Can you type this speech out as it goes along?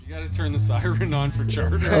You got to turn the siren on for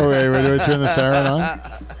Charters. Oh, wait, do I turn the siren on?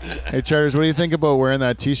 Hey, Charters, what do you think about wearing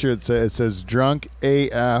that T-shirt? It says "Drunk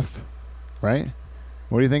AF," right?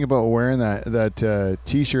 What do you think about wearing that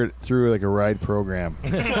T-shirt through like a ride program?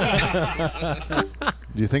 Do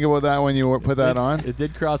you think about that when you put that on? It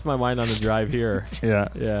did cross my mind on the drive here. Yeah,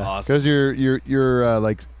 Awesome. because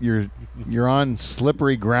you're on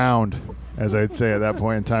slippery ground, as I'd say at that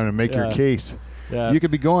point in time to make your case. Yeah. You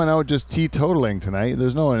could be going out just teetotaling tonight.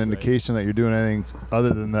 There's no indication that you're doing anything other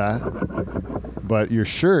than that. But your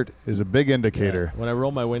shirt is a big indicator. Yeah. When I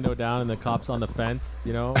roll my window down and the cop's on the fence,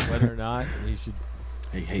 whether or not, you should.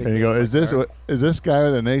 Hey. And you go, is this guy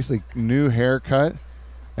with a nice new haircut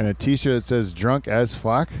and a T-shirt that says "Drunk as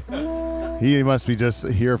fuck"? He must be just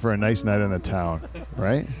here for a nice night in the town,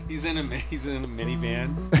 right? He's in a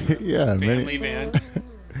minivan. Yeah, family van.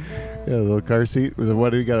 Yeah, a little car seat. What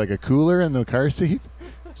do you got? Like a cooler in the car seat,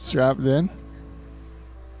 strapped in.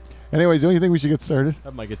 Anyways, don't you think we should get started? I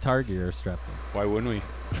have my guitar gear strapped in. Why wouldn't we?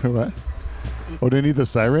 What? Oh, do you need the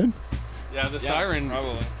siren? Yeah, the siren.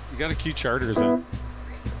 Probably. You got to cue Charters up.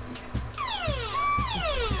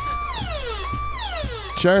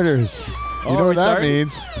 Charters. You know what that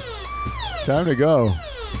means? Time to go.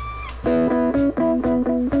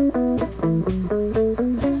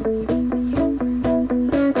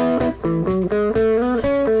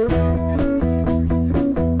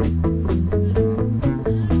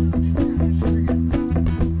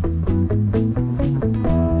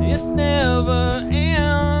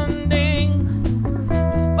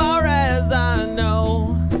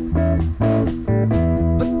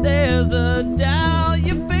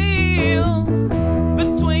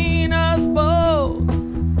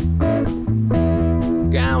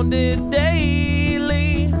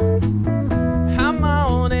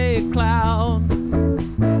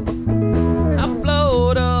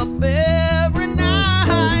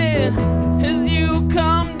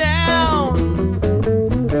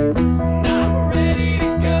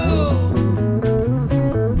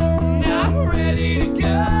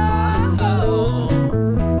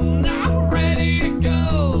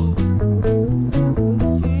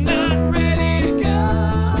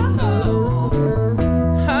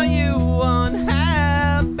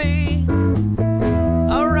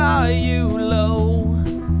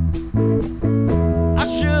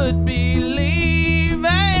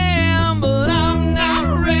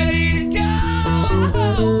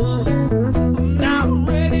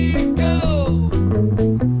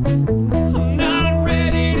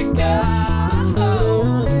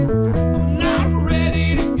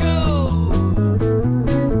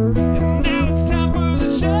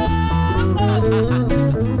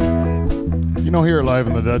 Live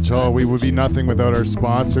in the Dutch Hall, we would be nothing without our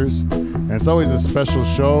sponsors, and it's always a special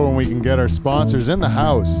show when we can get our sponsors in the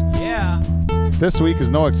house. Yeah. This week is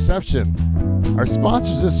no exception. Our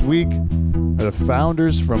sponsors this week are the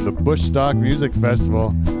founders from the Bushstock Music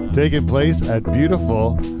Festival taking place at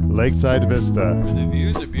beautiful Lakeside Vista. The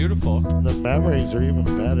views are beautiful. The memories are even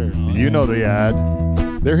better. You know the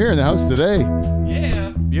ad. They're here in the house today.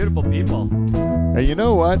 Yeah. Beautiful people. Hey, you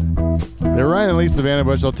know what? They're Ryan and Lisa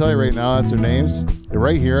Vandenbush. I'll tell you right now, that's their names. They're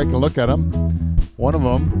right here. I can look at them. One of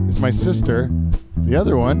them is my sister. The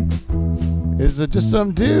other one is just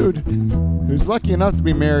some dude who's lucky enough to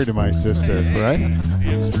be married to my sister, right?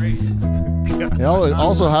 Damn straight. He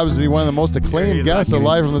also happens to be one of the most acclaimed guests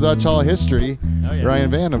alive from the Dutch Hall history, yeah.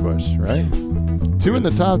 Ryan Vandenbush, right? 2 in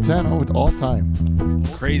the top 10 all time.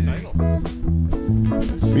 Crazy.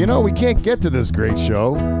 But you know, we can't get to this great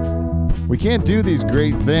show. We can't do these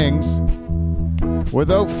great things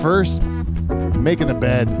without first making the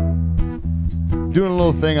bed. Doing a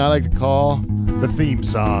little thing I like to call the theme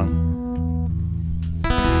song.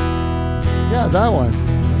 Yeah, that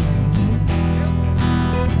one.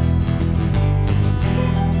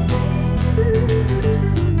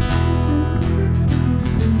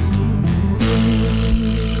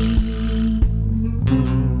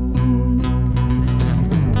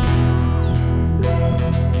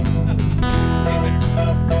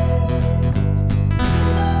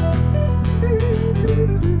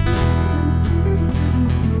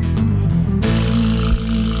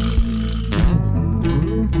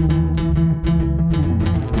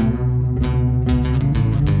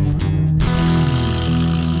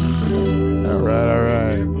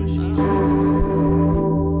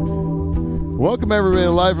 Welcome everybody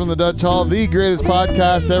live from the Dutch Hall, the greatest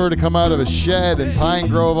podcast ever to come out of a shed in Pine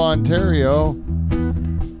Grove, Ontario.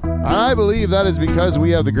 And I believe that is because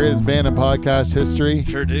we have the greatest band in podcast history.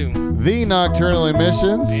 Sure do. The Nocturnal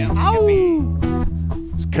Emissions.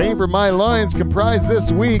 Came from my loins, comprised this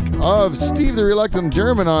week of Steve the Reluctant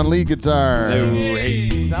German on lead guitar. No,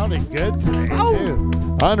 hey. Sounding good today, too.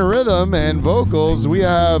 On rhythm and vocals, we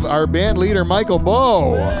have our band leader, Michael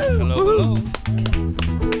Bow. Hello.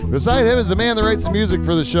 Beside him is the man that writes the music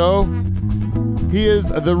for the show. He is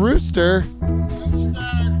the Rooster.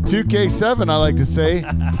 2K7, I like to say.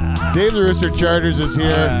 Dave the Rooster Charters is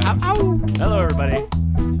here. Hello, everybody.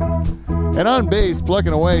 And on bass,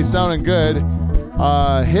 plucking away, sounding good.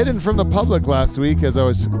 Hidden from the public last week, as I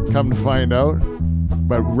was come to find out,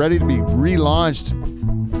 but ready to be relaunched,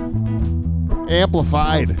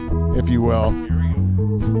 amplified, if you will.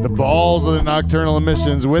 The balls of the Nocturnal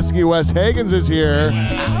Emissions. Whiskey Wes Hagens is here.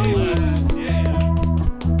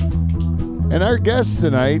 And our guests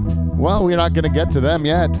tonight, well, we're not going to get to them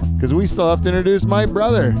yet, because we still have to introduce my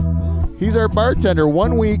brother. He's our bartender.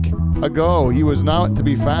 1 week ago, he was not to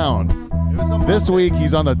be found. This week,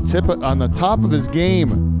 he's on the top of his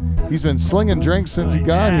game. He's been slinging drinks since he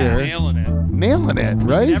got here. Nailing it,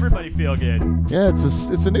 right? Everybody feel good. Yeah,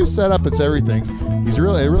 it's a new setup. It's everything. It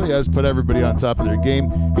really has put everybody on top of their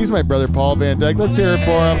game. He's my brother, Paul Van Dyke. Let's hear it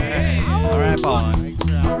for him. All right, Paul.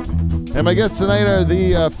 And my guests tonight are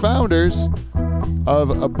the founders of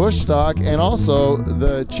Bushstock and also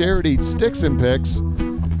the charity Stix and Pics.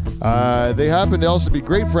 They happen to also be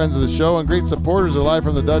great friends of the show and great supporters of Live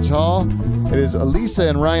from the Dutch Hall. It is Elisa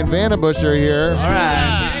and Ryan Vandenbush are here. All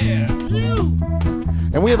right.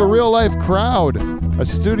 And we have a real life crowd, a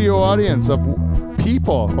studio audience of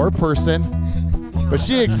people or person, but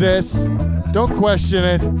she exists. Don't question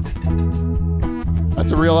it.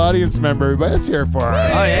 That's a real audience member, everybody. Let's hear it for her.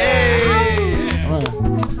 Oh, yeah.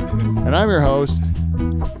 And I'm your host,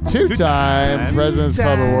 two-time President's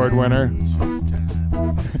Club Award winner,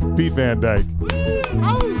 Pete Van Dyke.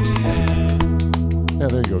 Yeah,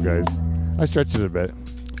 there you go, guys. I stretched it a bit.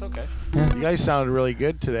 It's okay. You guys sounded really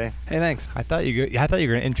good today. Hey, thanks. I thought you were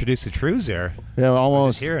going to introduce the Trues there. Yeah, I was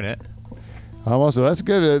almost. just hearing it. Almost. So that's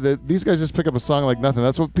good. These guys just pick up a song like nothing.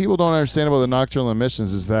 That's what people don't understand about the Nocturnal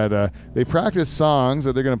Emissions is that they practice songs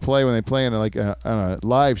that they're going to play when they play in on a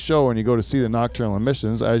live show when you go to see the Nocturnal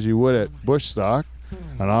Emissions, as you would at Bushstock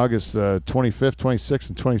on August 25th, 26th,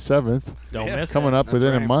 and 27th. Don't miss Coming it. up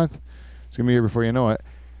within a month. It's going to be here before you know it.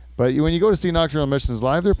 But when you go to see Nocturnal Emissions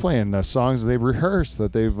live, they're playing songs that they've rehearsed,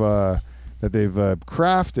 that they've crafted,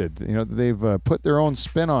 that they've put their own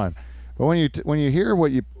spin on. But when you hear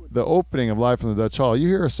the opening of Live from the Dutch Hall, you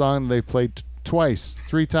hear a song that they've played twice,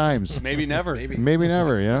 3 times. Maybe never. Maybe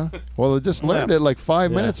never, Well, they just learned it like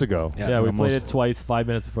 5 minutes ago. Yeah, we played it twice, 5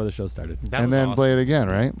 minutes before the show started. And then play it again,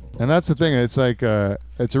 right? And that's the thing. It's like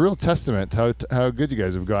it's a real testament to how good you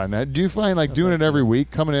guys have gotten. Do you find doing it every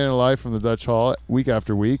week, coming in live from the Dutch Hall week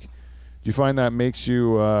after week, do you find that makes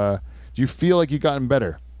you, do you feel like you've gotten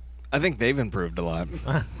better? I think they've improved a lot.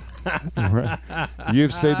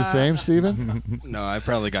 You've stayed the same, Steven? No, I've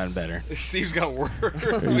probably gotten better. Steve's got worse.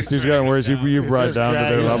 Steve's gotten worse. You brought down to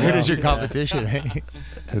their As good level. as your competition, eh?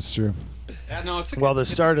 That's true. Yeah, no, it's Well, the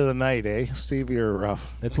start of the night, eh? Steve, you're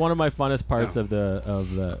rough. It's one of my funnest parts of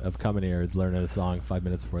coming here is learning a song 5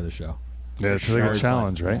 minutes before the show. Yeah, it's like a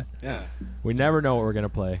challenge, right? Yeah. We never know what we're gonna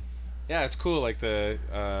play. Yeah, it's cool. Like the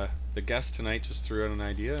guest tonight just threw out an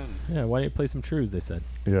idea. And Yeah, why don't you play some Trues? They said.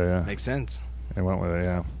 Yeah. Makes sense. I went with it,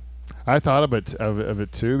 yeah. I thought of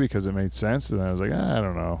it too because it made sense, and I was like, I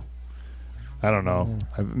don't know.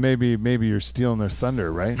 Maybe you're stealing their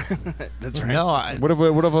thunder, right? That's right. No, What if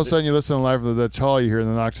all of a sudden you listen to Live from the Dutch Hall, you hear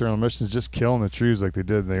the Nocturnal Emissions just killing the Trues like they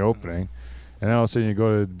did in the opening, and then all of a sudden you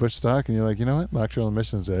go to Bushstock and you're like, you know what, Nocturnal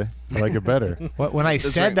Emissions, I like it better. when I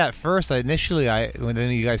said right. that first, when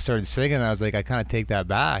then you guys started singing, I was like, I kind of take that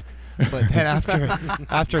back. But then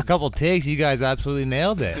after a couple takes, you guys absolutely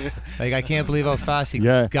nailed it. Like, I can't believe how fast you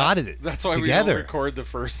got it that's why together. we don't record the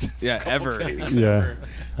first. Ever. takes. Yeah,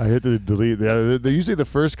 I hit the delete. Yeah, they usually the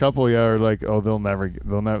first couple, are like, oh, they'll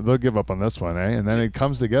give up on this one, eh? And then it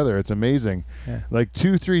comes together. It's amazing. Yeah. Like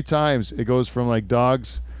 2-3 times, it goes from like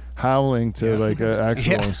dogs howling to like an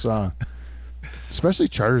actual song. Especially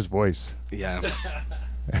Charter's voice. Yeah.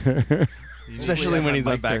 Especially when he's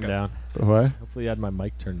on backup. Down. What? Hopefully, you had my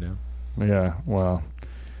mic turned down. Yeah, well,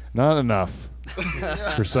 not enough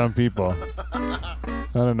for some people.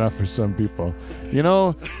 Not enough for some people.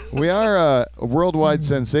 We are a worldwide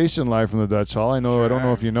sensation live from the Dutch Hall. I don't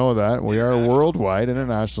know if you know that. We are a worldwide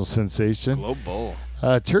international sensation. Global.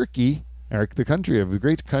 Turkey, the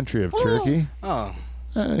great country of Turkey. Oh.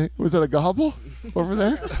 Was that a gobble over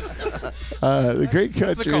there? The great country.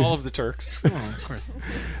 That's the call of the Turks. Oh, of course.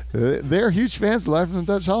 They're huge fans of Live from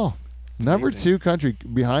the Dutch Hall. Number 2 country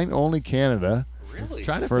behind only Canada. Really?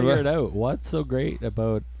 Trying to figure it out. What's so great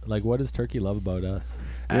about, what does Turkey love about us?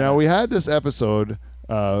 We had this episode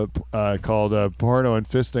called Porno and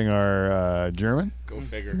Fisting Our German. Go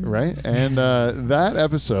figure. Right? And that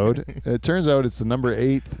episode, it turns out it's the number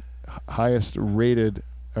 8 highest rated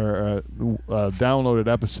or downloaded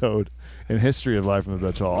episode in history of Live from the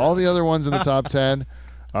Dutch Hall. All the other ones in the top 10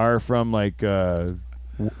 are from like the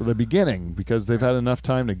beginning because they've had enough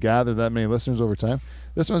time to gather that many listeners over time.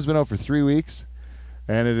 This one's been out for 3 weeks,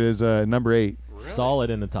 and it is number 8. Really? Solid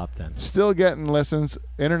in the top 10. Still getting listens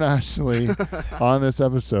internationally on this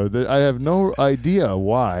episode. I have no idea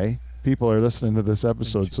why people are listening to this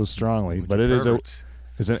episode so strongly, but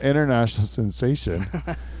it's an international sensation.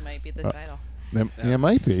 Might be the title. It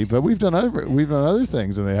might be, but we've done other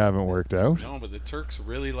things and they haven't worked out. No, but the Turks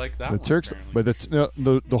really like that. The one, Turks, apparently.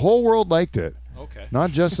 but the whole world liked it. Okay.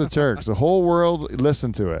 Not just the Turks. The whole world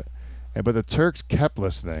listened to it. But the Turks kept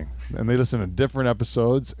listening, and they listened to different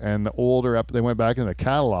episodes. And the older they went back in the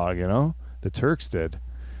catalog. The Turks did,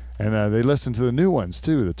 and they listened to the new ones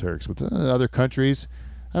too. The Turks, but other countries,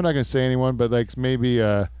 I'm not going to say anyone, but like maybe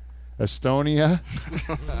Estonia,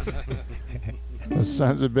 the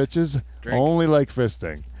sons of bitches, only like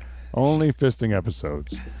fisting, only fisting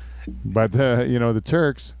episodes. But the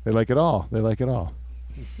Turks, they like it all. They like it all.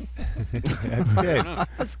 That's good.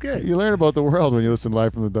 That's good. You learn about the world when you listen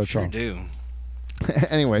live from the Dutch Sure Hall. do.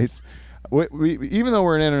 Anyways, we even though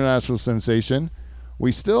we're an international sensation,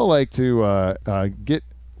 we still like to get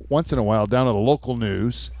once in a while down to the local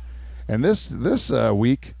news. And this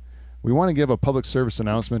week, we want to give a public service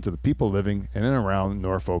announcement to the people living in and around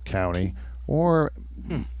Norfolk County, or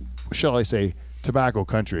shall I say, tobacco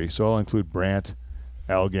country. So I'll include Brant,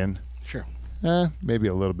 Elgin. Sure. Maybe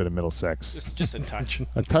a little bit of Middlesex. Just a touch.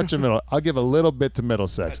 A touch of middle. I'll give a little bit to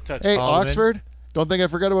Middlesex. A touch. Hey, Alderman. Oxford. Don't think I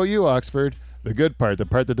forgot about you, Oxford. The good part, the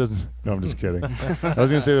part that doesn't. No, I'm just kidding. I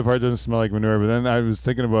was gonna say the part that doesn't smell like manure, but then I was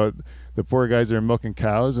thinking about the poor guys that are milking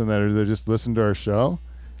cows and that they're just listening to our show,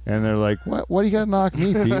 and they're like, "What? What do you got to knock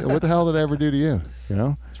me, Pete? What the hell did I ever do to you?"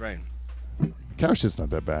 That's right. Cow shit's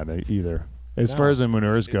not that bad either, as far as the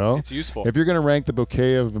manures go. It's useful. If you're gonna rank the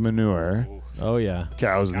bouquet of manure, Oh yeah.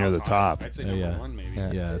 cows near the Cows top. I'd say Oh, number yeah. 1 maybe.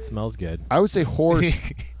 Yeah, it smells good. I would say horse.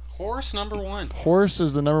 Horse number 1. Horse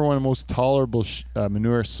is the number one most tolerable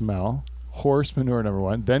manure smell. Horse manure number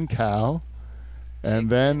 1, then cow, and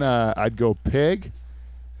then I'd go pig,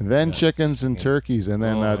 and then chickens and turkeys, and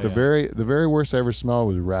then the very worst I ever smelled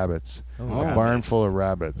was rabbits. A barn full of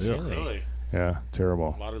rabbits. Yeah. Really? Yeah,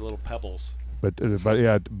 terrible. A lot of little pebbles. But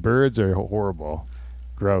yeah, birds are horrible,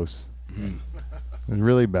 gross,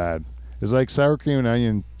 really bad. It's like sour cream and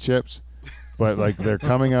onion chips, but like they're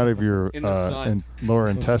coming out of your In the sun. lower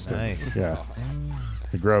intestine. Nice. Yeah,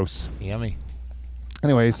 they're gross. Yummy.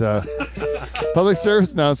 Anyways, public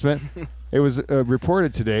service announcement. It was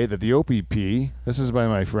reported today that the OPP, this is by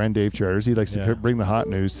my friend Dave Charters, he likes to bring the hot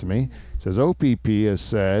news to me, says OPP has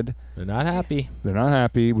said They're not happy. they're not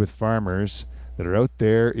happy with farmers that are out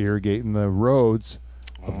there irrigating the roads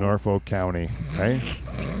of Norfolk County, right?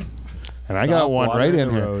 And I got Stop one right watering in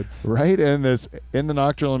the here, roads. right in the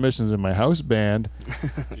nocturnal emissions in my house band,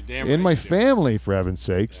 You're damn in right my you do. family, for heaven's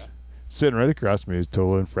sakes, sitting right across from me is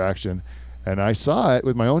total infraction. And I saw it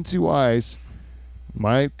with my own 2 eyes,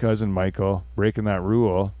 my cousin Michael breaking that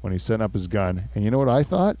rule when he's setting up his gun. And you know what I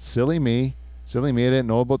thought? Silly me. Silly me. I didn't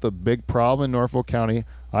know about the big problem in Norfolk County.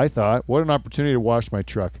 I thought, what an opportunity to wash my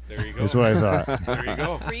truck. There you go. That's what I thought. There you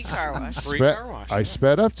go. Free car wash. Free car wash. I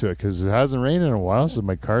sped up to it because it hasn't rained in a while, so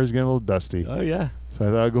my car's getting a little dusty. Oh yeah. So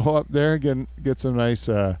I thought I'd go up there, get some nice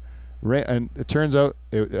rain. And it turns out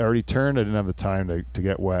it already turned. I didn't have the time to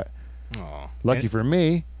get wet. Aw. Lucky for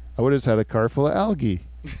me, I would have just had a car full of algae.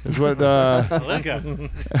 Is what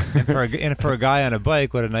And for a guy on a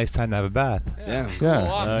bike, what a nice time to have a bath. Yeah. Cool Yeah.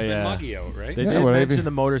 off. It's Oh, been yeah. muggy out, right? They Yeah, did what have mention you-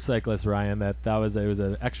 the motorcyclists, Ryan. It was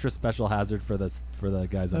an extra special hazard for the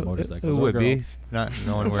guys on motorcycles. It or would be. girls. Not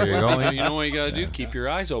knowing where you're You going. know what you gotta do? Keep your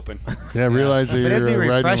eyes open. yeah, realize that But it'd be you're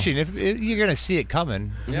riding. refreshing if you're gonna see it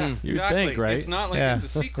coming. Yeah, You'd exactly. think, right? It's not like Yeah. it's a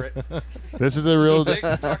secret. This is a real. Big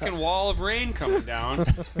fucking wall of rain coming down.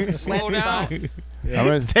 Slow down. I'm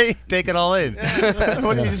gonna, Take it all in.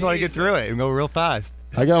 What do you just want to get through it and go real fast?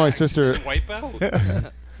 I got my sister. Wipe out.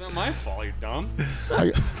 It's not my fault. You're dumb.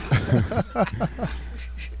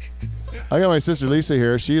 I got my sister Lisa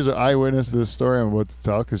here. She's an eyewitness to this story I'm about to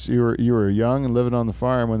tell because you were young and living on the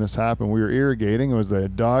farm when this happened. We were irrigating. It was the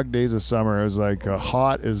dog days of summer. It was like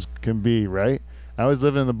hot as can be, right? I was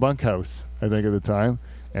living in the bunkhouse, I think, at the time.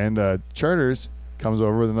 And Charters comes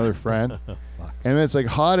over with another friend. And it's like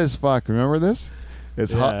hot as fuck. Remember this?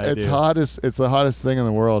 It's Yeah, hot. I It's do. hottest. It's the hottest thing in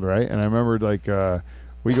the world, right? And I remember like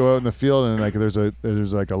we go out in the field and like there's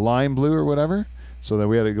like a lime blue or whatever, so that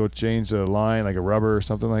we had to go change the line like a rubber or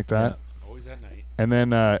something like that. Always at night. And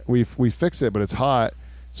then we fix it, but it's hot.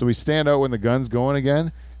 So we stand out when the gun's going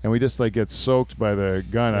again, and we just like get soaked by the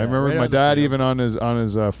gun. I Yeah, remember right my on the dad field. even on his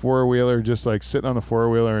four-wheeler, just like sitting on the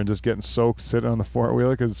four-wheeler and just getting soaked sitting on the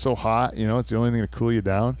four-wheeler because it's so hot. You know, it's the only thing to cool you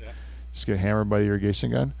down. Yeah. Just get hammered by the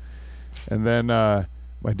irrigation gun. And then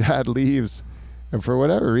my dad leaves, and for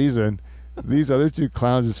whatever reason, these other two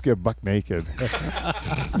clowns just get buck naked.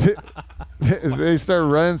 They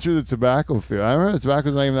start running through the tobacco field. I remember the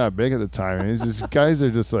tobacco's not even that big at the time. And these guys are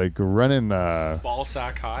just like running, Ball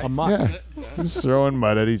sack high. Amok. yeah, just throwing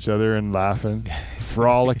mud at each other and laughing,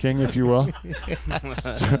 frolicking, if you will.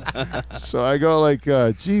 So I go like,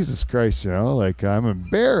 Jesus Christ, you know, like I'm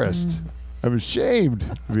embarrassed. I'm ashamed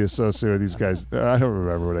to be associated with these guys. I don't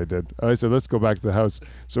remember what I did. I said, let's go back to the house.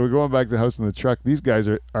 So we're going back to the house in the truck. These guys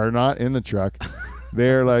are not in the truck.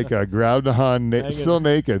 They're like grabbed on, still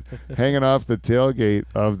naked, hanging off the tailgate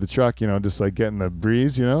of the truck, you know, just like getting the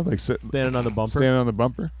breeze, you know, like Standing on the bumper. standing on the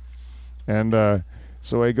bumper. And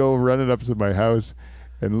so I go running up to my house.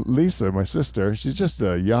 And Lisa, my sister, she's just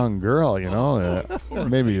a young girl, you know,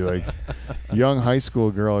 maybe like young high school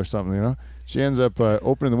girl or something, you know. She ends up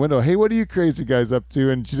opening the window. Hey, what are you crazy guys up to?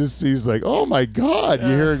 And she just sees like, oh my God. You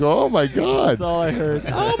hear her go, oh my God. That's all I heard.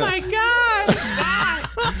 Oh my God!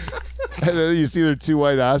 And then you see their two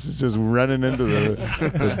white asses just running into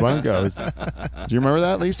the bunkhouse. Do you remember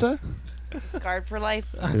that, Lisa? Scarred for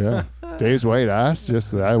life. Yeah. Dave's white ass.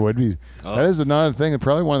 Just that would be. That is another thing.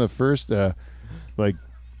 Probably one of the first like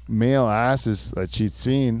male asses that she'd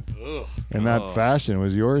seen Ugh. in that fashion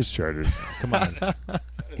was yours, Charter. Come on.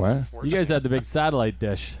 What? You guys had the big satellite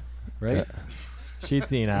dish, right? She'd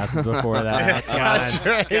seen asses before that. That's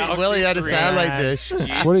right. Galaxy Willie had a 3. satellite dish.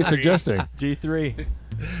 What are you suggesting? G3.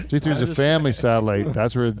 G3's a family satellite.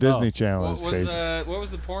 That's where the Disney Channel What is, was Dave. what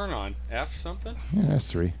was the porn on? F something? Yeah,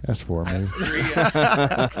 S3. S4, maybe.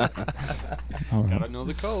 S3. Gotta know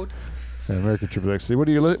the code. Yeah, American Triple XC. What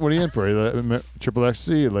are you in for? Triple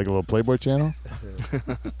XC, like a little Playboy channel?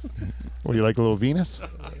 What do you like, a little Venus?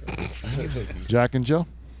 Jack and Jill?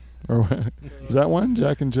 Or what? Is that one?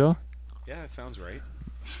 Jack and Jill? Yeah, it sounds right.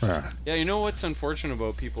 Ah. Yeah, you know what's unfortunate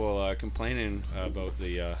about people complaining about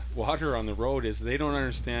the water on the road is they don't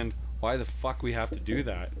understand why the fuck we have to do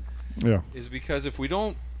that. Yeah. Is because if we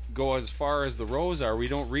don't go as far as the rows are, we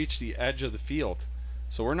don't reach the edge of the field.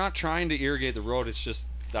 So we're not trying to irrigate the road. It's just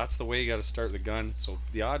that's the way you got to start the gun. So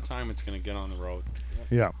the odd time it's going to get on the road.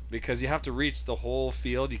 Yeah. Because you have to reach the whole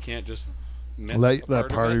field. You can't just miss Let a that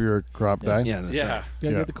part it. of your crop die. Yeah, that's Yeah, right. You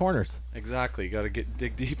gotta Yeah. get the corners. exactly. You got to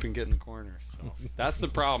dig deep and get in the corners. So that's the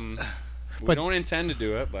problem. We But- don't intend to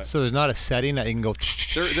do it, but So there's not a setting that you can go.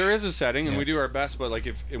 there is a setting, and Yeah. we do our best. But like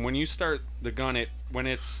when you start the gun, when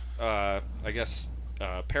it's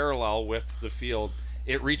parallel with the field,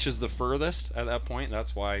 it reaches the furthest at that point.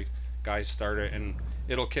 That's why guys start it, and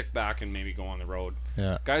it'll kick back and maybe go on the road.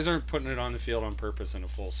 Yeah. Guys aren't putting it on the field on purpose in a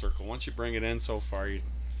full circle. Once you bring it in so far, you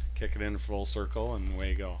kick it in a full circle, and away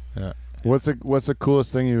you go. Yeah. What's the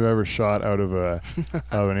coolest thing you've ever shot out of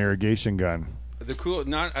an irrigation gun?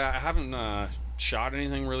 I haven't shot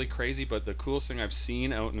anything really crazy, but the coolest thing I've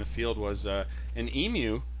seen out in the field was an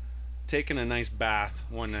emu taking a nice bath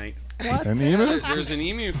one night. What? An emu? There's an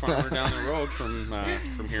emu farmer down the road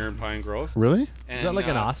from here in Pine Grove. Really? And, Is that like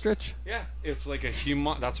an ostrich? Yeah, it's like a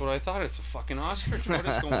that's what I thought. It's a fucking ostrich. What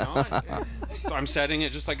is going on? Yeah. So I'm setting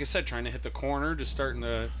it just like I said, trying to hit the corner, just starting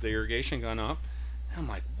the irrigation gun up. And I'm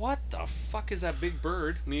like, what the fuck is that big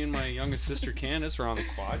bird? Me and my youngest sister Candace are on the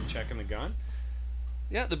quad checking the gun.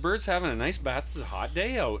 Yeah, the bird's having a nice bath. It's a hot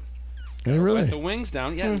day out. Hey, really? Let the wings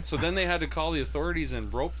down. Yeah. So then they had to call the authorities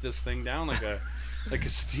and rope this thing down like a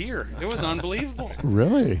steer. It was unbelievable.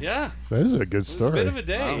 Really? Yeah. That is a good It was story. a bit of a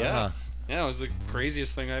day. Wow. Yeah. Yeah, it was the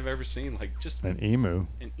craziest thing I've ever seen. Like just An emu.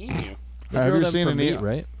 an emu. Have you seen an meat, emu?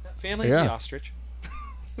 right? Family Yeah. of the ostrich.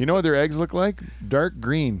 You know what their eggs look like? Dark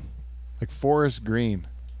green, like forest green.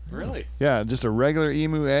 Really? Yeah, just a regular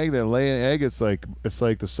emu egg. They lay an egg. It's like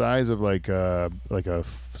the size of bigger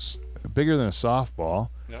than a softball.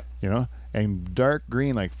 Yeah. You know, and dark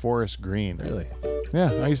green, like forest green. Really?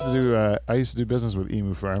 Yeah, I used to do business with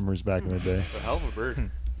emu farmers back in the day. It's a hell of a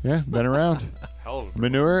bird. Yeah, been around. Hell of a bird.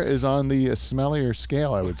 Manure is on the smellier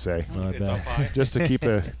scale, I would say, Oh, I It's up bet. high. just to keep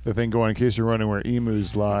the thing going in case you're wondering where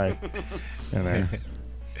emus lie. And there,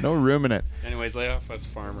 no room in it. Anyways, lay off us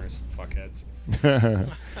farmers, fuckheads.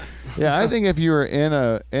 Yeah, I think if you're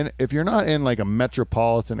if you're not in like a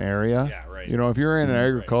metropolitan area, Yeah, right. you know, if you're in an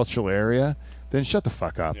agricultural area, then shut the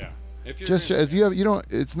fuck up. Yeah. If you're Just if you don't,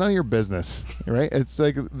 it's none of your business, right? It's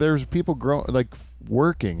like there's people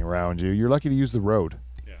working around you. You're lucky to use the road.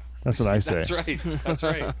 yeah. That's what I say. That's right. That's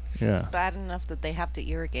right. Yeah. Bad enough that they have to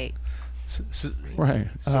irrigate. Right.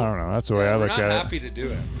 I don't know. That's the way I We're look not at happy to do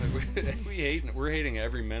it. Like, we're hating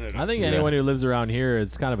every minute. I think Yeah. anyone who lives around here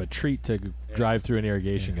is kind of a treat to drive through an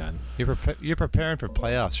irrigation gun. You're preparing for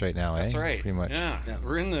playoffs right now, eh? That's right. Pretty much. Yeah.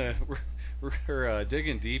 We're in the we're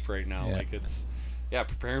digging deep right now. Yeah. Like it's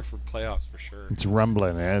preparing for playoffs for sure. It's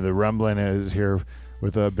rumbling. The rumbling is here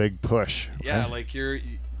with a big push. Yeah, right? like you're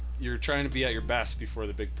trying to be at your best before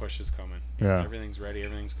the big push is coming. Yeah. Everything's ready.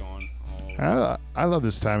 Everything's going. I love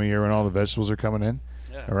this time of year when all the vegetables are coming in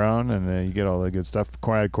around, and you get all the good stuff.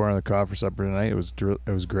 I had corn on the cob for supper tonight. It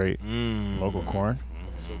was great. Local corn.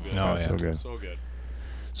 So good. Oh, yeah. So good. So good.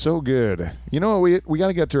 So good. You know what? We got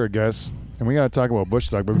to get to our guests, and we got to talk about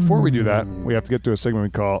Bushstock. But before we do that, we have to get to a segment we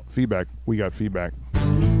call feedback. We got feedback.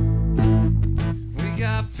 We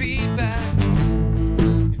got feedback.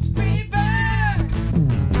 It's feedback.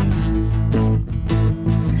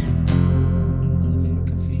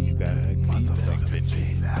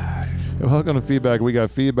 Welcome to feedback. We got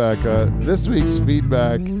feedback. This week's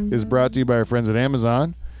feedback is brought to you by our friends at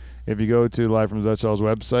Amazon. If you go to Live from the Dutch Hall's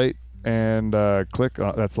website and click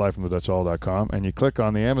on, that's livefromthedutchhall.com, and you click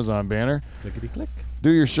on the Amazon banner, Clickety click.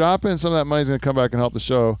 do your shopping. Some of that money's going to come back and help the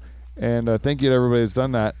show. And thank you to everybody that's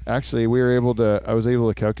done that. Actually, I was able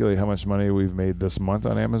to calculate how much money we've made this month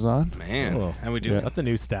on Amazon. Man, Oh. how we do? Yeah. That's a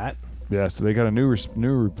new stat. Yeah, so they got a new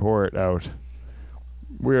report out.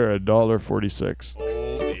 We're at $1.46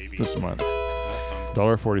 Oh baby. this month. That's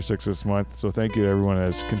unbelievable. $1.46 this month. So thank you to everyone that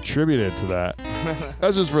has contributed to that.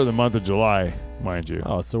 That's just for the month of July, mind you.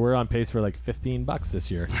 Oh, so we're on pace for like $15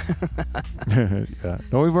 this year. Yeah.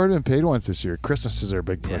 No, we've already been paid once this year. Christmas is our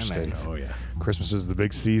big push, man. Dave. Oh yeah. Christmas is the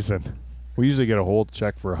big season. We usually get a whole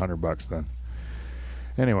check for $100 then.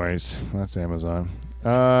 Anyways, that's Amazon. We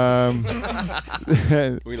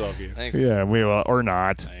love you. Thanks. Yeah, we will, or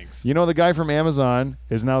not. Thanks. You know, the guy from Amazon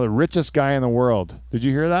is now the richest guy in the world. Did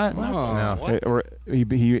you hear that? Oh. No. What? Or he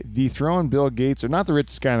dethroned Bill Gates, or not the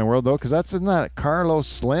richest guy in the world though, because isn't that Carlos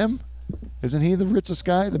Slim? Isn't he the richest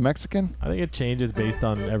guy, the Mexican? I think it changes based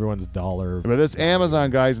on everyone's dollar. But this Amazon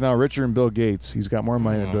guy is now richer than Bill Gates. He's got more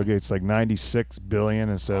money than Bill Gates, like 96 billion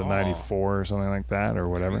instead of 94 or something like that, or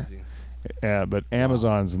whatever. Crazy. Yeah, but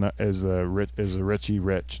Amazon's is a richie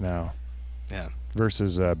rich now Yeah,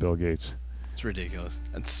 versus Bill Gates. it's ridiculous.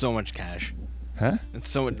 That's so much cash. Huh? It's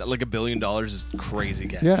so like $1 billion is crazy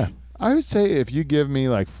cash. Yeah. I would say if you give me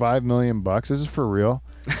like $5 million, this is for real.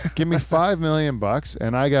 Give me $5 million,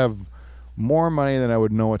 and I have more money than I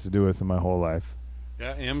would know what to do with in my whole life.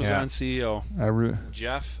 Yeah, Amazon CEO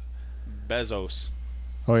Jeff Bezos.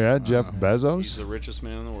 Oh yeah, Jeff He's Bezos. the richest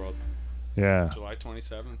man in the world. Yeah. July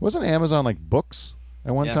 27th. Wasn't Amazon like books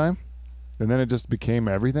at one Yeah. time, and then it just became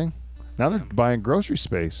everything? Now they're buying grocery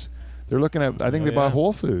space. They're looking at. I think they bought yeah.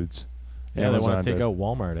 Whole Foods. Yeah, they want to take did. out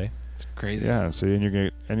Walmart, eh? It's crazy. Yeah. So and you're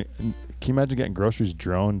gonna. And can you imagine getting groceries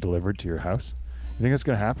drone delivered to your house? You think that's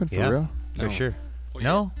gonna happen for Yeah. real? For No. sure. Well,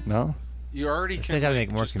 No? No. You already They can gotta make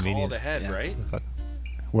it more just convenient. call it ahead, Yeah. right?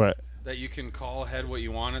 What? That you can call ahead what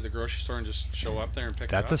you want at the grocery store and just show up there and pick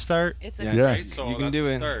That's it a up. start. It's a Yeah. Right? So You can that's do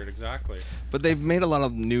a it. start, exactly. But they've made a lot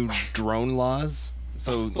of new drone laws.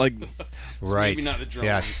 So like Right. Maybe not the drones.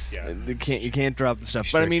 Yes. Yeah. you can't drop the stuff.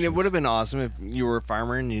 But I mean, it would have been awesome if you were a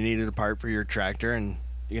farmer and you needed a part for your tractor and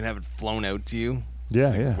you can have it flown out to you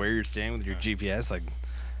Yeah, yeah. where you're staying with your GPS. Like,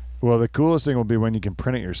 Well, the coolest thing will be when you can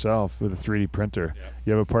print it yourself with a 3D printer. Yeah.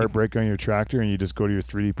 You have a part break on your tractor, and you just go to your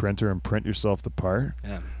 3D printer and print yourself the part.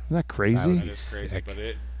 yeah. Isn't that crazy? That is crazy, Sick. but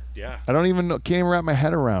yeah, I don't even know, can't even wrap my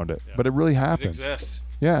head around it, Yeah. but it really it happens. exists.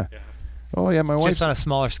 Yeah. Yeah. Oh yeah, my wife. Just on a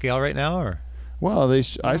smaller scale right now, or Well,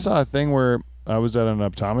 I saw a thing where I was at an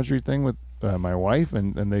optometry thing with my wife,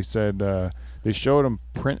 and they said they showed them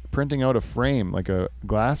printing out a frame, like a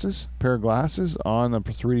pair of glasses on the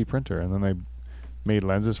 3D printer, and then they made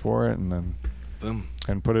lenses for it, and then Boom.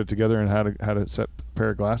 and put it together and had a set pair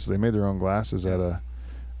of glasses. They made their own glasses at a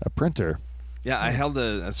printer. Yeah, I held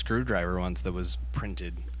a screwdriver once that was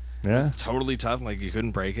printed. Yeah. Totally tough, like you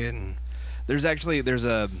couldn't break it. And there's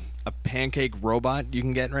a pancake robot you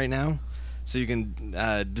can get right now, so you can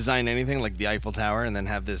design anything like the Eiffel Tower, and then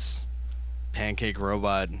have this pancake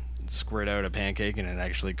robot squirt out a pancake, and it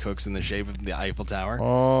actually cooks in the shape of the Eiffel Tower.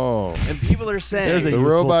 Oh. And people are saying There's a The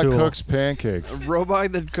useful robot tool. cooks pancakes. a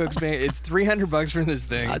robot that cooks it's $300 for this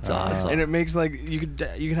thing. That's awesome. And it makes like you could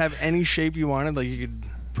have any shape you wanted. Like you could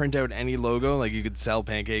print out any logo. Like you could sell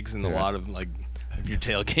pancakes in a Yeah. lot of like If you're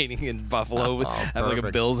tailgating in Buffalo, have like a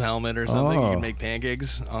perfect. Bills helmet or something, you Oh. can make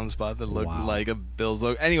pancakes on the spot that look like a Bills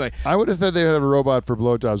logo. Anyway, I would have thought they would have a robot for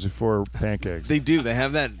blowjobs before pancakes. they do. They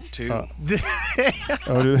have that too.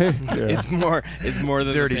 Oh, do they? Yeah. It's more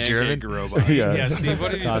than Dirty the pancake German. robot. Yeah. Yeah, Steve,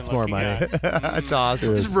 what have you Costs been more looking money. at? That's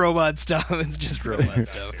awesome. It's robot stuff. It's just robot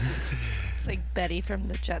stuff. It's like Betty from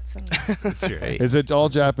the Jetsons. That's right. Is it all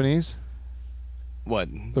Japanese? What?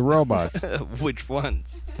 The robots. Which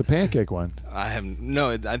ones? The pancake one. I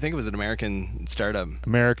think it was an American startup.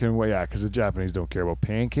 American way, yeah, because the Japanese don't care about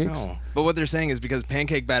pancakes. No. But what they're saying is because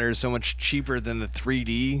pancake batter is so much cheaper than the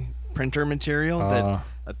 3D printer material that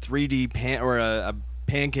a 3D a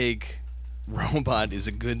pancake robot is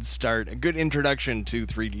a good start, a good introduction to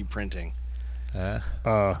 3D printing.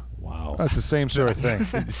 Wow. That's the same sort of thing.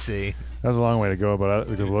 See. That was a long way to go, but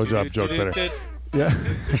the blowjob joke better.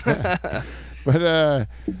 Yeah. But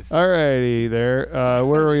alrighty there.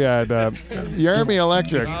 Where are we at? Yarmy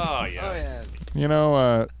Electric. Oh, yeah. You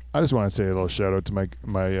know, I just want to say a little shout out to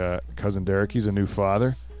my cousin Derek. He's a new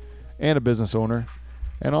father and a business owner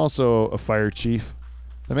and also a fire chief.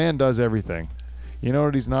 The man does everything. You know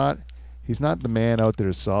what he's not? He's not the man out there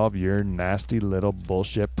to solve your nasty little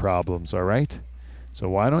bullshit problems, all right? So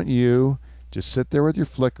why don't you just sit there with your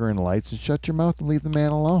flickering lights and shut your mouth and leave the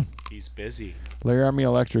man alone? He's busy. Larry Army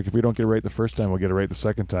Electric, if we don't get it right the first time, we'll get it right the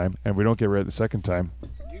second time. And if we don't get it right the second time,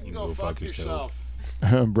 You can go fuck yourself.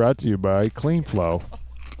 brought to you by Clean Flow.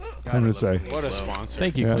 I'm going to say. What a sponsor.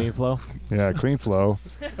 Thank you, Yeah. Clean Flow. Yeah, Clean Flow.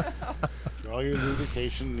 All your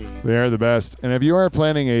lubrication needs. They are the best. And if you are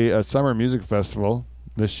planning a summer music festival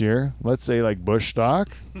this year, let's say like Bushstock,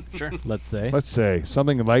 Sure. Let's say.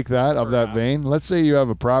 something like that, of that Perhaps. vein. Let's say you have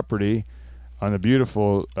a property on the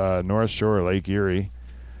beautiful North Shore of Lake Erie,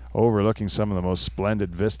 overlooking some of the most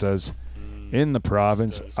splendid vistas in the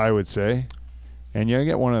province, Vistas. I would say. And you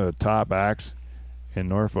get one of the top acts in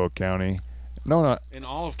Norfolk County. No, not. In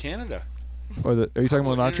all of Canada. Are you talking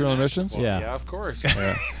about Nocturnal Emissions? Well, Yeah. yeah, of course.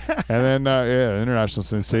 And then, international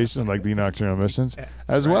sensation like the Nocturnal Emissions,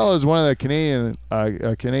 as well as one of the Canadian,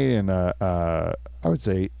 I would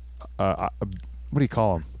say, what do you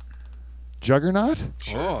call them? Juggernaut?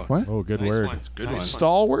 Oh, What? Oh, good Nice word. one. good Nice one.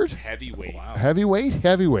 Stalwart? Heavyweight. Wow.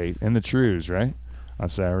 Heavyweight in the Trews, right? On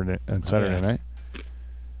Saturday night,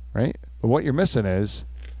 right? But what you're missing is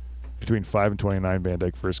between 5 and 29 Van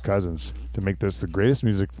Dyke First Cousins to make this the greatest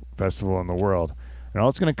music festival in the world. And all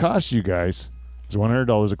it's going to cost you guys is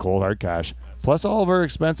 $100 of cold hard cash, plus all of our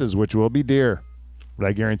expenses, which will be dear. But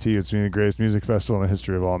I guarantee you it's going to be the greatest music festival in the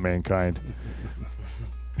history of all mankind.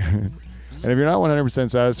 And if you're not 100%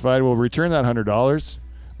 satisfied, we'll return that $100.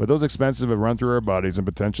 But those expenses have run through our bodies and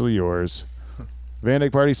potentially yours. Van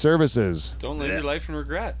Dyke Party Services. Don't live your life in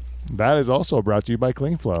regret. That is also brought to you by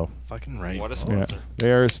Clean Flow. Fucking right. What a Yeah, sponsor.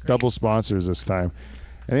 they are double sponsors this time.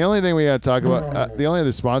 And the only thing we got to talk about, the only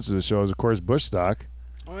other sponsor of the show is, of course, Bushstock,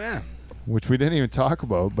 Oh yeah. which we didn't even talk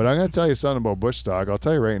about. But I'm going to tell you something about Bushstock. I'll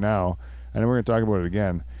tell you right now, and then we're going to talk about it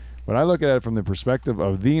again. But I look at it from the perspective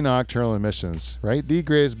of the Nocturnal Emissions, right? The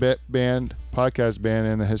greatest podcast band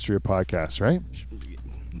in the history of podcasts, right?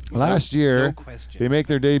 Last year, No question. they make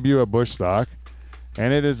their debut at Bushstock,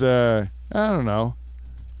 and it is I don't know,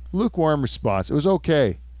 lukewarm response. It was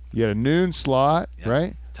okay. You had a noon slot, Yeah,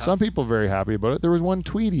 right? tough. Some people very happy about it. There was one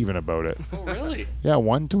tweet even about it. Oh, really? Yeah,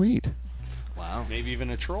 one tweet. Wow. Maybe even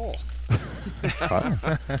a troll.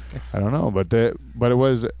 I don't know, but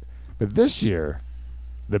this year,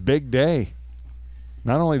 the big day.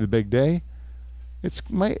 Not only the big day, it's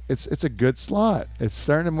a good slot. It's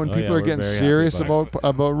starting when Oh, people yeah, are we're getting very happy serious about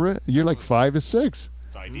about you're like 5 to 6.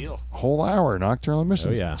 It's ideal. Whole hour Nocturnal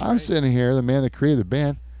Emissions. Oh, yeah. I'm sitting here, the man that created the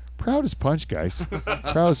band, proud as punch, guys.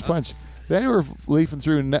 Proud as punch. Then we're leafing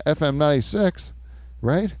through FM 96,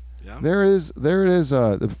 right? Yeah. There it is.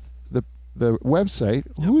 The website.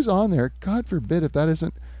 Who's on there? God forbid if that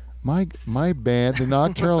isn't my band, the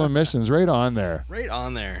Nocturnal Emissions, right on there. Right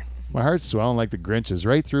on there. My heart's swelling like the Grinch's,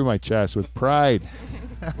 right through my chest with pride.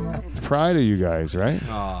 Pride of you guys, right?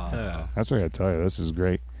 Aw. That's what I gotta tell you. This is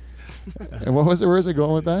great. And what was it? Where's it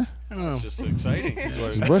going with that? It's just exciting. That's what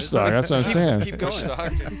It's it is. Bushstock. That's what I'm saying. Keep going.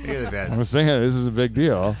 Bushstock. I'm saying this is a big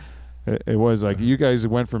deal. It was like you guys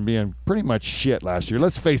went from being pretty much shit last year.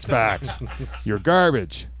 Let's face facts. You're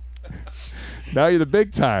garbage. Now you're the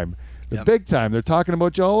big time. The Yep. big time. They're talking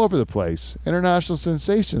about you all over the place. International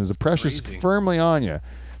sensations. The pressure's Crazy. firmly on you.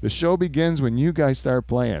 The show begins when you guys start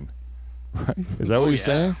playing. Right? Is that what you're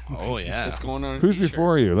saying? Oh yeah. What's going on? Who's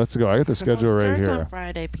before you? Let's go. I got the schedule right Starts here. on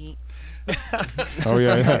Friday, Pete. Oh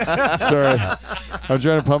yeah. Sorry, I'm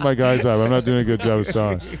trying to pump my guys up. I'm not doing a good job of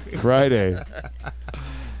song. Friday,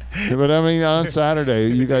 but I mean on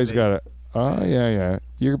Saturday, you guys got Oh yeah.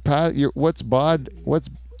 What's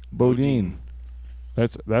Bodine?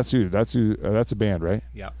 That's who. That's a band, right?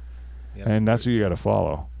 Yeah. And that's who you got to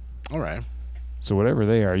follow. All right. So whatever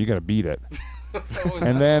they are, you got to beat it.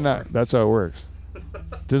 And then that's how it works.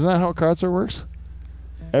 Isn't that how concert works?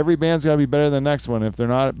 Every band's got to be better than the next one. If they're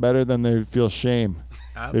not better, then they feel shame.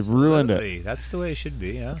 They've ruined it. That's the way it should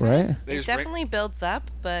be, yeah. Right? It definitely builds up,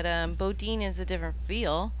 but Bodine is a different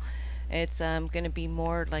feel. It's going to be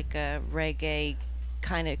more like a reggae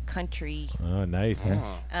kind of country. Oh, nice.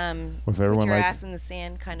 Yeah. With everyone your like- ass in the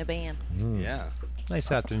sand kind of band, Yeah. Nice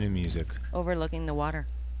afternoon music. overlooking the water.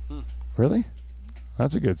 Really?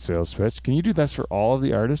 That's a good sales pitch. Can you do that for all of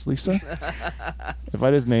the artists, Lisa? If I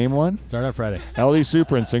just name one? Start on Friday. LD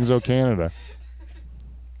Suprin sings O Canada.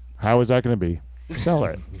 How is that going to be? Sell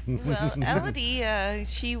it. Well, Elodie,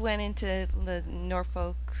 she went into the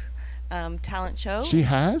Norfolk talent show. She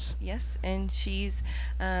has? Yes, and she's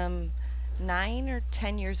 9 or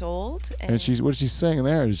 10 years old. And she's, what did she sing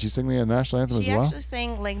there? Did she sing the national anthem as She well? actually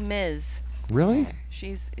sang Les Mis. Really?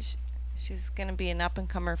 She's gonna be an up and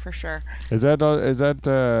comer for sure. Is that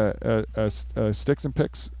Stix and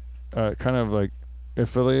Pics kind of like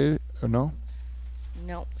affiliated or no?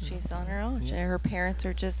 No, she's on her own. Her parents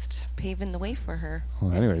are just paving the way for her.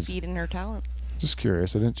 Well, and anyways. feeding her talent. Just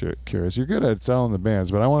curious. Curious. You're good at selling the bands,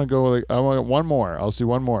 but I want to go. I want one more. I'll see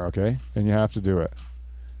one more, okay? And you have to do it.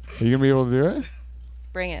 Are you gonna be able to do it?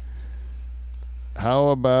 Bring it. How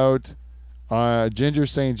about Ginger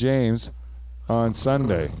St. James on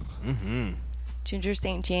Sunday? Mm-hmm. Ginger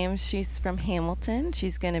St. James, she's from Hamilton.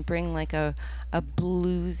 She's going to bring like a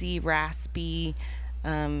bluesy, raspy,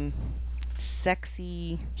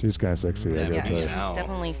 sexy. She's kind of sexy. I Yeah, gotta Yeah, tell she's you. Wow.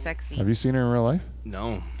 definitely sexy. Have you seen her in real life?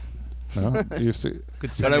 No. No. You've seen. Good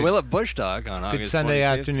But Sunday, I will at Bushstock on good August Sunday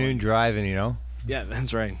 25th, afternoon driving, you know? Yeah,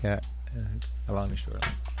 that's right. Yeah. Along the shoreline.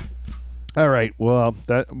 All right. Well,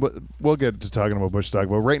 we'll get to talking about Bushstock,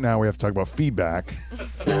 but right now we have to talk about feedback.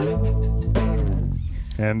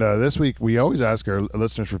 And this week we always ask our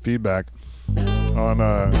listeners for feedback. On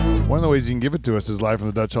one of the ways you can give it to us is live from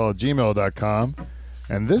the Dutch Hall at gmail.com.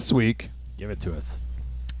 And this week, Give it to us.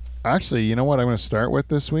 actually, you know what I'm going to start with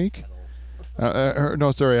this week?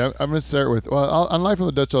 No, sorry. I'm going to start with, on live from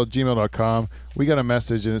the Dutch Hall at gmail.com, we got a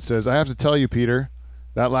message and it says, I have to tell you, Peter,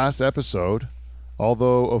 that last episode,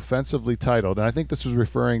 although offensively titled, and I think this was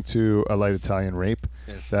referring to A Light Italian Rape,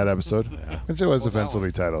 Yes. that episode, which it was Well, that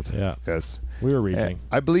offensively titled. Yeah. Yes. We were reaching.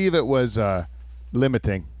 I believe it was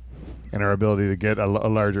limiting in our ability to get a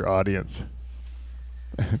larger audience.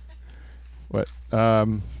 What?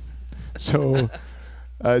 So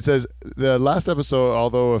it says, the last episode,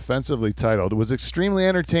 although offensively titled, was extremely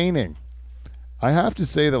entertaining. I have to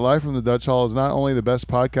say that Live from the Dutch Hall is not only the best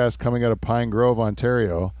podcast coming out of Pine Grove,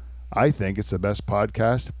 Ontario, I think it's the best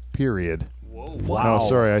podcast, period. Wow. No,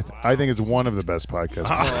 sorry. I think it's one of the best podcasts.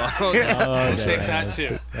 Oh, Take that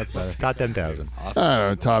too. That's better. Got 10,000. I don't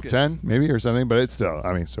know, top 10 maybe or something, but it's still,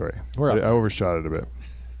 I mean, sorry. We're up. I overshot it a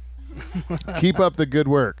bit. Keep up the good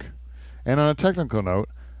work. And on a technical note,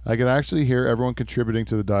 I could actually hear everyone contributing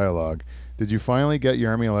to the dialogue. Did you finally get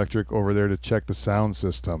your Army Electric over there to check the sound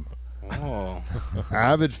system? Oh.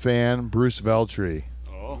 Avid fan, Bruce Veltri.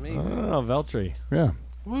 Oh, Oh, Veltri. Yeah.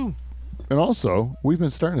 Woo. And also, we've been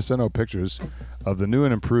starting to send out pictures of the new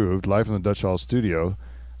and improved Live from the Dutch Hall studio.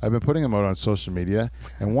 I've been putting them out on social media,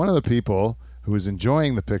 and one of the people who is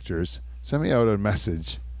enjoying the pictures sent me out a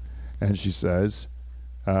message, and she says,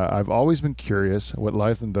 I've always been curious what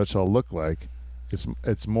Live from the Dutch Hall looked like.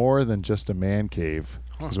 It's more than just a man cave,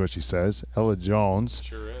 is what she says. Ella Jones.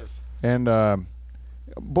 sure is. And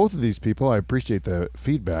both of these people, I appreciate the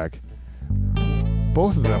feedback.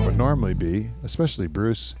 Both of them would normally be, especially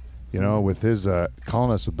Bruce, you know, with his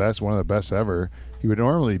calling us the best, one of the best ever, he would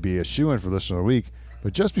normally be a shoo-in for Listener of the Week.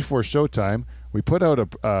 But just before showtime, we put out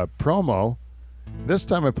a promo. This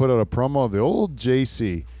time I put out a promo of the old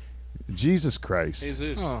JC, Jesus Christ,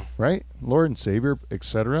 Jesus. Oh. right? Lord and Savior,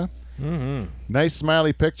 etc. Mm-hmm. Nice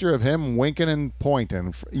smiley picture of him winking and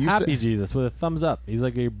pointing. Happy Jesus with a thumbs up. He's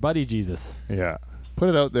like your buddy Jesus. Yeah. Put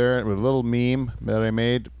it out there with a little meme that I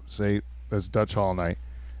made. Say, that's Dutch Hall night.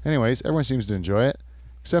 Anyways, everyone seems to enjoy it.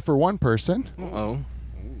 Except for one person, Uh-oh.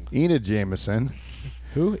 Enid Jameson.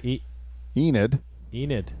 Who? Enid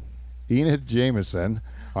Jameson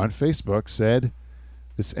on Facebook said,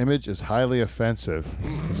 this image is highly offensive,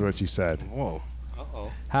 is what she said. Whoa.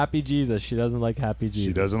 Uh-oh. Happy Jesus. She doesn't like Happy Jesus.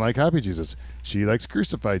 She doesn't like Happy Jesus. She likes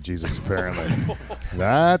crucified Jesus, apparently.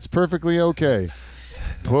 That's perfectly okay.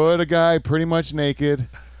 Put a guy pretty much naked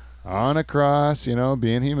on a cross, you know,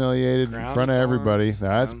 being humiliated Crown in front of of everybody. thorns.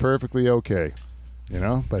 That's perfectly okay. You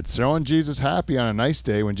know, but showing Jesus happy on a nice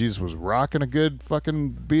day when Jesus was rocking a good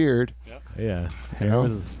fucking beard. Yeah. You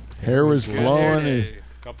know, hair was flowing. A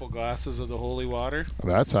couple glasses of the holy water.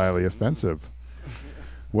 That's highly offensive.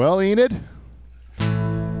 Well, Enid, we're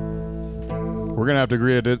going to have to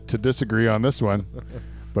agree to disagree on this one.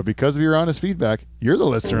 But because of your honest feedback, you're the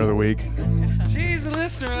listener of the week. She's the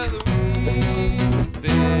listener of the week.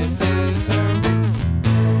 This is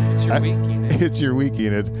It's your week, Enid. It's your week,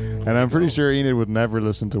 Enid. And I'm pretty sure Enid would never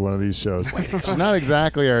listen to one of these shows. She's not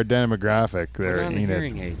exactly our demographic there, Put on the Enid.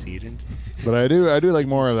 hearing aids, Eden. But I do like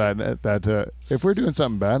more of that. If we're doing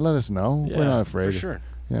something bad, let us know. We're not afraid. For sure.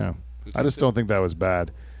 Yeah. I just don't think that was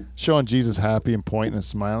bad. Showing Jesus happy and pointing and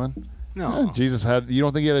smiling. No. Yeah, Jesus you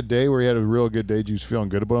don't think he had a day where he had a real good day? Jesus feeling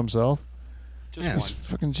good about himself? Just He's one.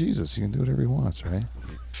 fucking Jesus. He can do whatever he wants, right?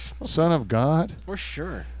 Son of God. For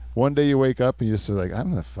sure. One day you wake up and you just say, like,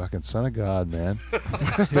 I'm the fucking son of God, man.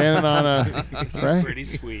 Standing on a... This is right? pretty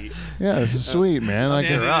sweet. Yeah, this is sweet, man. Like,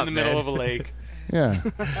 Standing in the middle of a lake. yeah.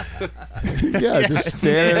 Yeah, just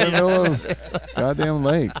standing in the middle of goddamn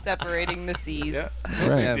lake. Separating the seas. Yeah.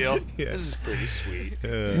 Right. Big deal. This is pretty sweet.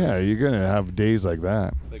 Yeah, you're going to have days like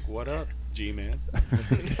that. It's like, what up, G-Man?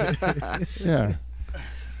 Yeah.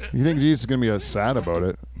 You think Jesus is going to be sad about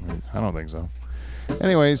it? I don't think so.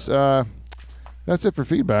 Anyways, that's it for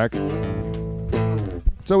feedback.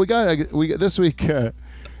 So we got this week.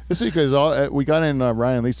 This week is all we got in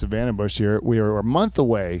Ryan and Lisa Vandenbush here. We are a month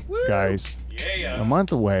away, guys. Yeah. A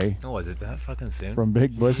month away Oh, is it that fucking soon? from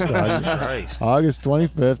Big Bushstock. Christ. August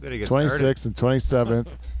 25th, Better get 26th, and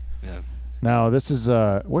 27th. Yeah. Now, this is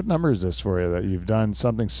what number is this for you that you've done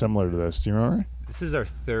something similar to this? Do you remember? This is our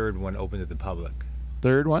third one open to the public.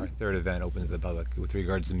 Third Our one? third event open to the public with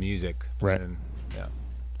regards to music. Right. And, yeah.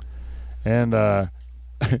 And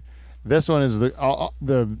this one is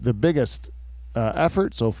the biggest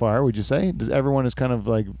effort so far. Would you say? Does everyone is kind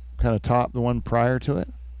of top the one prior to it?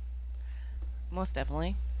 Most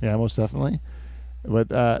definitely. Yeah, most definitely. But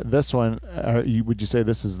this one, would you say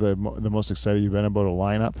this is the most excited you've been about a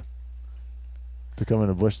lineup to come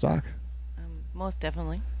into Bushstock? Most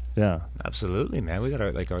definitely. Yeah. Absolutely, man. We got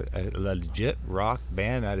a legit rock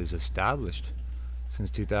band that is established since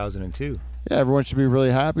 2002. Yeah, everyone should be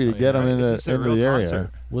really happy to get them This is a into real the area.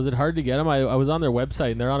 concert. Was it hard to get them? I was on their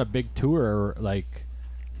website and they're on a big tour. Like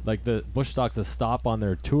the Bushstock's a stop on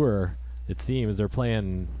their tour. It seems they're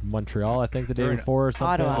playing Montreal, I think, the day They're in before or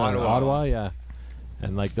something. Ottawa. Yeah.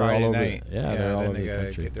 And like they're Friday all over. night. Yeah, they're all then over they the gotta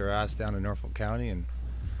country. get their ass down to Norfolk County and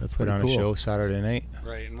That's put pretty on cool. a show Saturday night.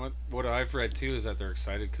 Right, and what I've read too is that they're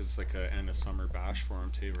excited because it's like a end of summer bash for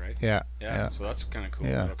them too, right? Yeah. Yeah. So that's kind of cool.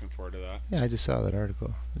 Yeah. I'm looking forward to that. Yeah, I just saw that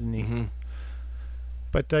article. Neat. Mm-hmm.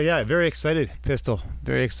 But yeah, very excited, Pistol.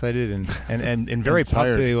 Very excited and very pumped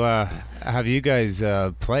tired. to have you guys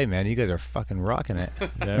play, man. You guys are fucking rocking it.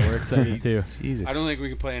 Yeah, we're excited too. Jesus. I don't think we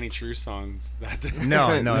can play any true songs that day. No,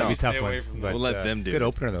 that'd be a Stay tough away one. from But, that. We'll let them do Good it.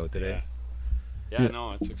 opener though today. Yeah,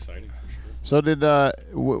 no, it's exciting for sure. So did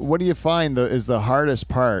what do you find is the hardest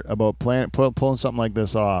part about pulling something like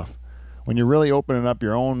this off? When you're really opening up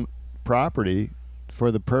your own property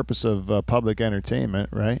for the purpose of public entertainment,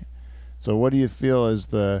 right? So what do you feel is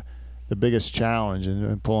the biggest challenge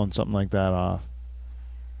in pulling something like that off?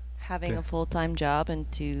 Having a full-time job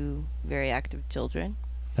and 2 very active children.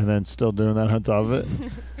 And then still doing that on top of it?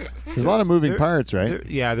 There's a lot of moving parts, right?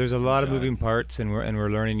 There's a lot of moving parts, and we're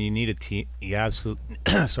learning. You need a team. Yeah, absolutely.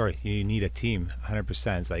 Sorry, you need a team.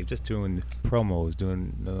 100%. It's like just doing promos,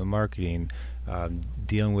 doing the marketing,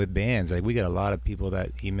 dealing with bands. Like we got a lot of people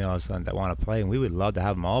that email us that want to play, and we would love to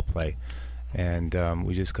have them all play. And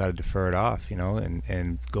we just got to defer it off,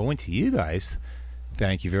 and going to you guys.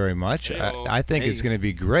 Thank you very much. Hey-o. I think it's going to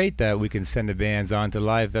be great that we can send the bands on to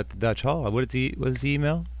live at the Dutch Hall. What is the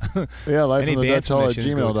email? Yeah, live Any from the band Dutch Hall at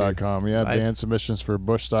submissions go to gmail.com. Yeah, live- band submissions for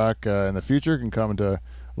Bushstock in the future can come to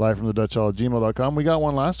live from the Dutch Hall at gmail.com. We got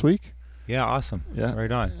one last week. Yeah, awesome. Yeah.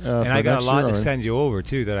 Right on. For And I got next a lot year, to right? send you over,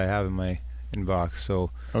 too, that I have in my inbox. So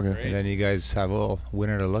Okay. Great. and then you guys have a little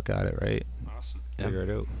winner to look at it, right? Awesome. Figure it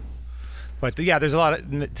out. But yeah, there's a lot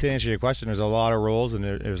to answer your question. There's a lot of roles, and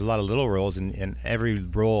there's a lot of little roles, and every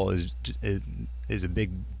role is a big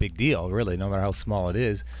deal, really, no matter how small it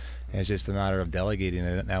is. And it's just a matter of delegating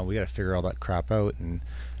it. Now we got to figure all that crap out, and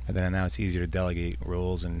then now it's easier to delegate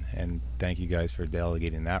roles. And thank you guys for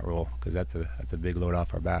delegating that role, because that's a big load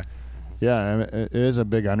off our back. Yeah, and it is a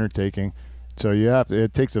big undertaking. So you have to.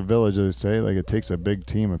 It takes a village, as they say. Like it takes a big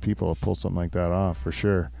team of people to pull something like that off, for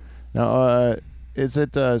sure. Now, is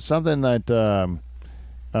it something that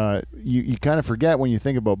you kind of forget when you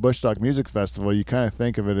think about Bushstock Music Festival? You kind of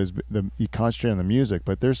think of it as you concentrate on the music,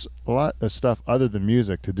 but there's a lot of stuff other than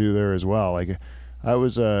music to do there as well. Like I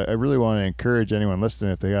really want to encourage anyone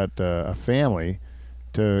listening, if they got a family,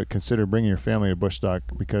 to consider bringing your family to Bushstock,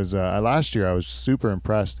 because last year I was super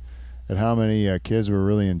impressed at how many kids were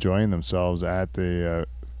really enjoying themselves at the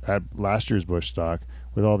at last year's Bushstock,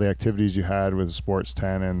 with all the activities you had with the sports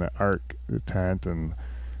tent and the art tent, and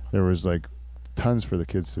there was like tons for the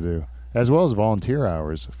kids to do, as well as volunteer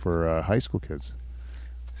hours for high school kids.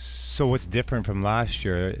 So what's different from last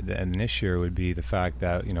year and this year would be the fact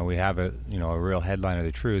that we have a real headline of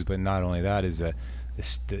the Trues, but not only that is they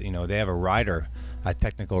have a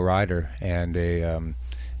technical rider, and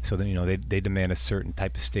so that they demand a certain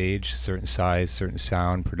type of stage, certain size, certain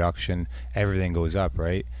sound, production, everything goes up,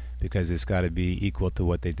 right? Because it's got to be equal to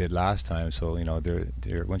what they did last time. So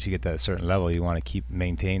they're once you get that certain level, you want to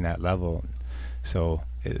maintain that level. So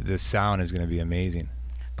the sound is going to be amazing.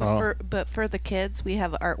 But for the kids, we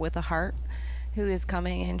have Art with a Heart, who is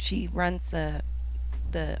coming, and she runs the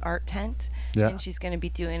art tent, and she's going to be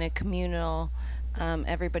doing a communal.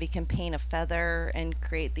 Everybody can paint a feather and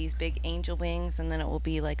create these big angel wings, and then it will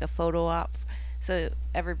be like a photo op, so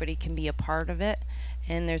everybody can be a part of it.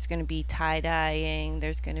 And there's going to be tie-dyeing,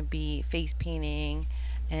 there's going to be face painting,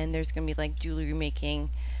 and there's going to be like jewelry making.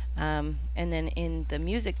 And then in the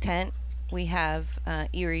music tent, we have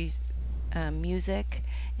Erie's music,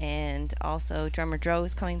 and also drummer Joe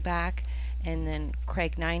is coming back, and then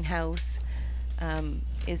Craig Ninehouse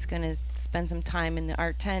is going to spend some time in the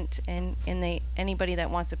art tent, and anybody that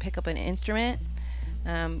wants to pick up an instrument,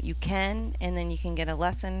 you can, and then you can get a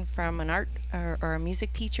lesson from an art or a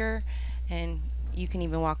music teacher, and you can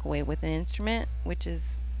even walk away with an instrument, which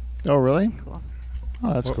is really cool.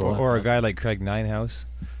 Oh, that's cool. Or a guy like Craig Ninehouse.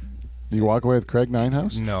 You walk away with Craig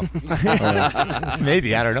Ninehouse? No.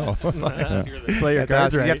 Maybe, I don't know. Play your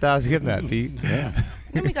cards right. You have to ask him that, Pete. Yeah.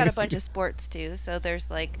 Then we got a bunch of sports too. So there's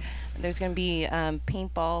going to be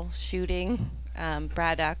paintball shooting.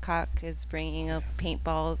 Brad Adcock is bringing up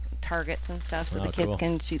paintball targets and stuff, so the kids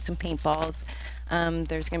can shoot some paintballs.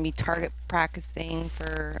 There's going to be target practicing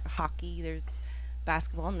for hockey. There's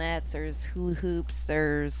basketball nets. There's hula hoops.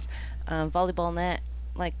 There's volleyball net.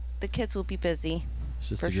 Like, the kids will be busy. It's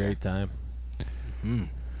just a great time. Mm.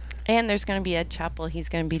 And there's going to be Ed Chappell. He's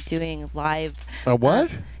going to be doing live. What?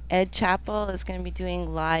 Ed Chappell is going to be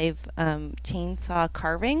doing live chainsaw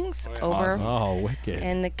carvings over. Awesome. Oh, wicked!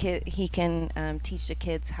 And he can teach the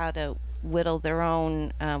kids how to whittle their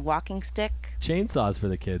own walking stick. Chainsaws for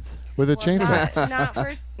the kids. With a chainsaw. Not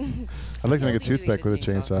for. I'd like to make a toothpick with a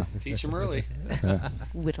chainsaw. Teach them early. Yeah.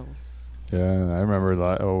 Whittle. Yeah, I remember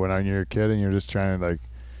when you were a kid and you're just trying to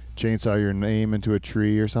chainsaw your name into a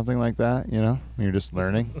tree or something like that, when you're just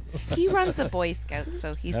learning. He runs a Boy Scout,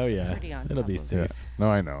 so he's pretty on It'll top be of safe. it. Yeah.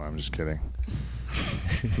 No, I know. I'm just kidding.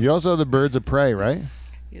 You also have the Birds of Prey, right?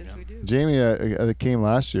 Yes, we do. Jamie came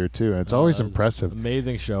last year too, and it's always impressive.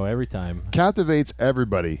 Amazing show every time. Captivates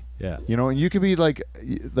everybody. Yeah. And you could be like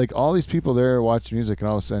all these people there watch music, and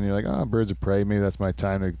all of a sudden you're like, oh, Birds of Prey, maybe that's my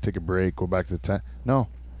time to take a break, go back to the tent. No,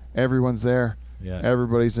 everyone's there. Yeah.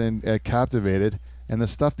 Everybody's captivated. And the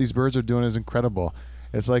stuff these birds are doing is incredible.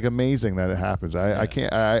 It's amazing that it happens. I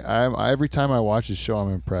can't. Every time I watch this show,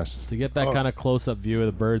 I'm impressed. To get that kind of close-up view of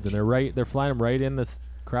the birds, and they're flying them right in this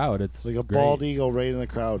crowd. It's like a great. bald eagle right in the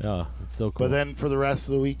crowd. Yeah, it's so cool. But then for the rest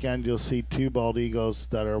of the weekend, you'll see 2 bald eagles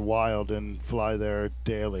that are wild and fly there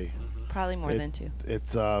daily. Probably more than 2.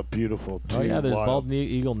 It's beautiful. Oh yeah, there's wild. bald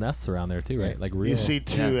eagle nests around there too, right? Like real. You see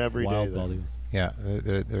 2 every day. Wild bald eagles. Yeah,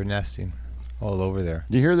 they're nesting all over there.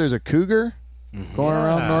 You hear there's a cougar going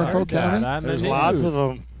around Norfolk County? There's lots of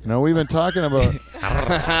them. We've been talking about.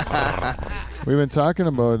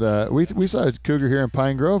 We saw a cougar here in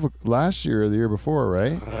Pine Grove last year or the year before,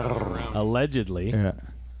 right? Allegedly. Yeah,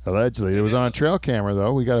 allegedly. It was on a trail camera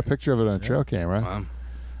though. We got a picture of it on a trail camera. Wow.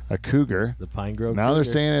 A cougar. The Pine Grove. Now cougar.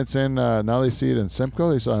 they're saying it's in. Now they see it in Simcoe.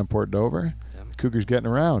 They saw it in Port Dover. Cougars getting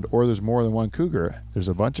around, or there's more than one cougar. There's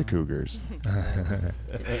a bunch of cougars.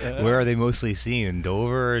 Where are they mostly seen? In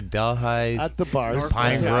Dover, Delhi, At the bars.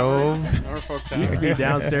 Pine Grove? Norfolk Used to be Tower.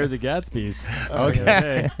 downstairs at Gatsby's.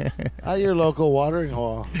 Okay. At your local watering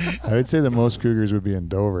hole. I would say the most cougars would be in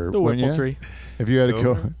Dover. The wouldn't Whipple you? tree. If you had to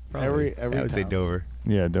go, Dover? Every I would say town. Dover.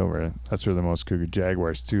 yeah, Dover. That's where the most cougar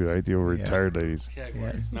jaguars too, right? The retired ladies.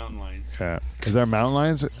 Jaguars, mountain lions. Yeah. Is there mountain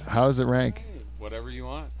lions? How does it rank? Whatever you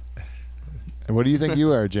want. And what do you think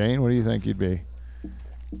you are, Jane? What do you think you'd be?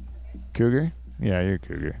 Cougar? Yeah, you're a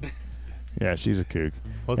cougar. Yeah, she's a coug.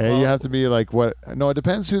 Hey, you have to be like what? No, it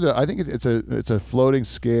depends who the. I think it's a floating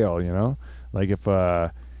scale. Like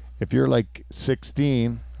if you're like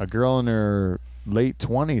 16, a girl in her late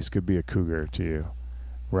 20s could be a cougar to you,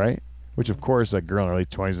 right? Which of course, that girl in her late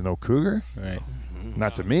 20s is no cougar. Right.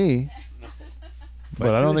 Not to me.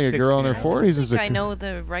 But I don't think a girl in her 40s is I know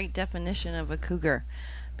the right definition of a cougar,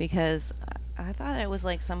 because I thought it was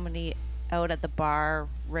like somebody out at the bar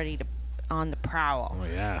ready to on the prowl. Oh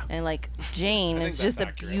yeah. And like Jane is just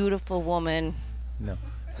a beautiful woman. No.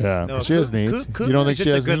 Yeah, No, but she has needs. You don't think she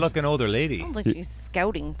has a needs? good-looking older I lady? don't think she's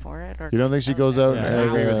scouting for it. Or You don't think she goes out Yeah, I and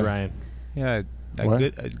agree with Ryan. Yeah, What?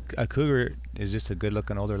 a cougar is just a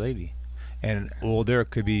good-looking older lady, and older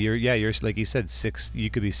could be you're like you said you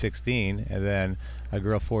could be 16, and then a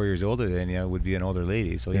girl 4 years older than you would be an older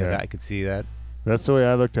lady. So Yeah. I could see that. That's the way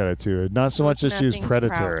I looked at it too. Not so much that she was Nothing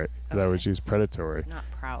predatory. proud. That was she's predatory. not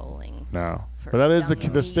prowling. No, For but that is the young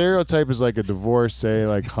ladies. stereotype is like a divorcee,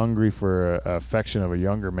 like hungry for affection of a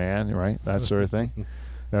younger man, right? That sort of thing.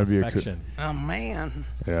 That would be Affection. Oh man.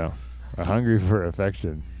 yeah, a hungry for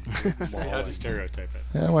affection. How do you stereotype it?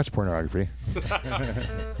 Yeah, I watch pornography.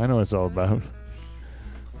 I know what it's all about.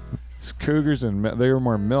 It's cougars and they were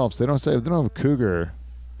more milfs. They don't have a cougar.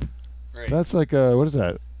 Right. That's like what is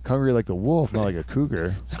that? Hungry like the wolf, not like a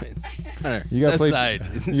cougar. You got to play. outside.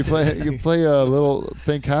 You play little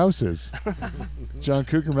pink houses. John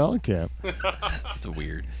Cougar Mellencamp. It's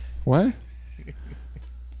weird. What?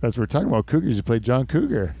 That's what we're talking about. Cougars. You play John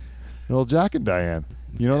Cougar, little Jack and Diane.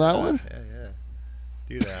 You know that one?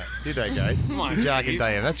 Yeah. Do that, guys. Come on, Jack Steve. and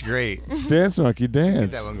Diane. That's great. Dance Monkey Get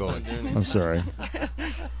Dance. that one going. I'm sorry.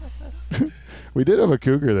 We did have a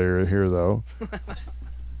cougar here though.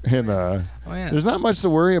 And Oh yeah. there's not much to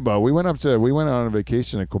worry about. We went on a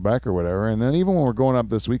vacation in Quebec or whatever, and then even when we're going up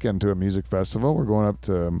this weekend to a music festival, we're going up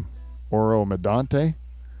to Oro Medonte,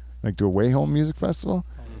 like to a Way Home music festival,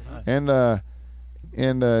 and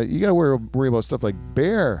you gotta worry about stuff like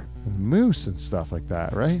bear and moose and stuff like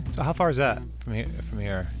that, right? So how far is that from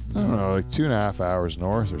here? I don't know, like 2.5 hours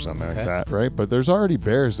north or something like Okay. that, right? But there's already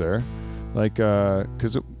bears there, like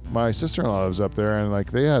because my sister-in-law lives up there, and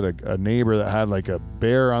like they had a neighbor that had like a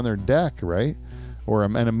bear on their deck, right?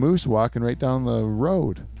 And a moose walking right down the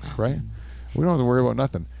road, right? We don't have to worry about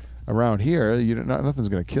nothing around here. Nothing's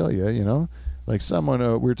gonna kill you, you know. Like someone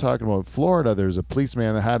we were talking about Florida. There's a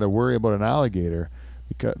policeman that had to worry about an alligator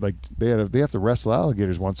because like they have to wrestle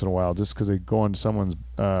alligators once in a while just because they go into someone's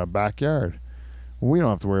backyard. We don't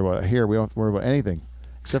have to worry about it here. We don't have to worry about anything.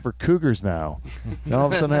 Except for cougars now. Now all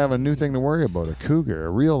of a sudden I have a new thing to worry about. A cougar. A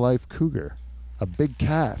real life cougar. A big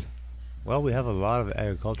cat. Well, we have a lot of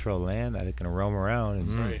agricultural land that it can roam around. And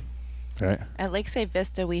Right. Right? At Lakeside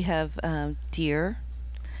Vista, we have deer,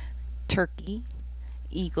 turkey,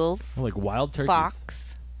 eagles, Like wild turkeys.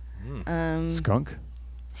 fox. Skunk.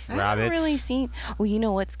 I haven't really rabbits, seen. Oh, you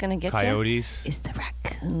know what's gonna get you? coyotes, Is the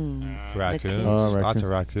raccoons. The raccoons. cage. Oh, Lots raccoon. of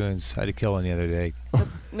raccoons. I had to kill one the other day.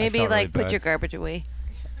 Maybe felt like really put bad. your garbage away.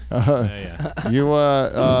 Yeah. You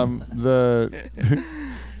the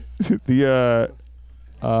the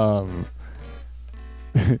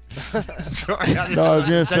Sorry, No, I was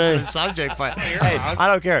gonna say- sensitive subject, but hey, I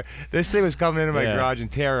don't care. This thing was coming into my Yeah. garage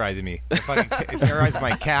and terrorizing me. Fucking terrorizing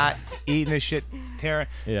my cat, eating this shit,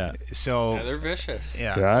 Yeah. So Yeah, they're vicious.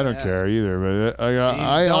 yeah. yeah, I don't care either. But I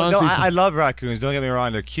No, honestly I love raccoons. Don't get me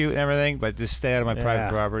wrong; they're cute and everything, but just stay out of my private Yeah.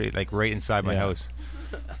 property, like right inside my Yeah. house.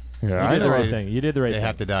 yeah, You I did the know. right thing. You did the right They thing.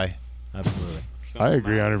 have to die. Absolutely. I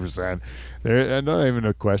agree 100%. There's not even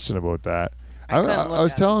a question about that. I couldn't I look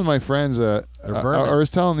was at telling my friends, I vermin. was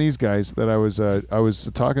telling these guys that I was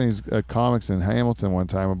talking to these comics in Hamilton one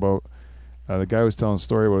time about the guy was telling a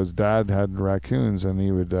story about his dad had raccoons and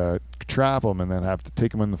he would trap them and then have to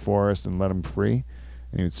take them in the forest and let them free,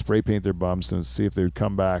 and he would spray paint their bums to see if they would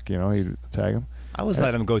come back. You know, he'd tag them. I was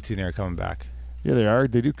letting them go too near coming back. Yeah,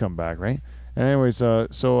 they do come back, right? And anyways,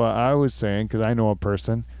 so I was saying, because I know a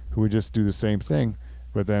person who would just do the same thing,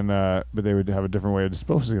 but then but they would have a different way of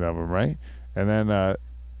disposing of them, right? And then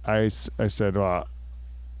I said, well,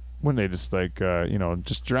 wouldn't they just like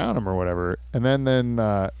just drown them or whatever? And then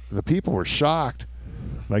the people were shocked,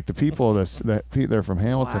 like the people they're from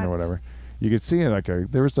Hamilton or What? whatever. You could see it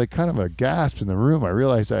there was like kind of a gasp in the room. I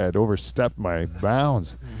realized I had overstepped my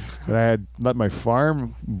bounds, and I had let my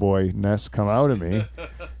farm boy-ness come out of me,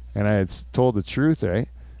 and I had told the truth, eh?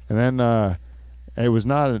 And then it was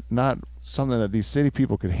not something that these city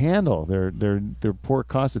people could handle. Their poor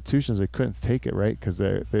constitutions, they couldn't take it, right? Because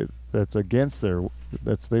that's against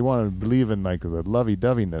they want to believe in like the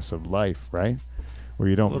lovey-doveyness of life, right? Where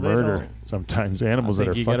you don't Well, they murder don't. sometimes I animals that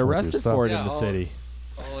think are you fucking get with your arrested stuff. for it Yeah, in the all- city.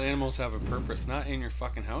 All animals have a purpose. Not in your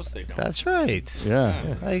fucking house, they don't. That's right.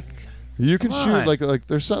 Yeah. Like You can Come shoot on. like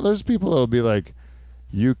there's people that'll be like,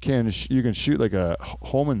 you can shoot like a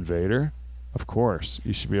home invader. Of course,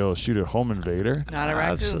 you should be able to shoot a home invader, Not a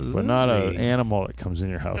raccoon. absolutely. but not an animal that comes in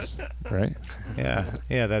your house, right? Yeah,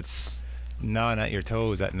 that's gnawing at your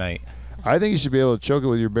toes at night. I think you should be able to choke it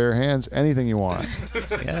with your bare hands. Anything you want.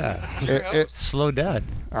 Yeah. Slow death.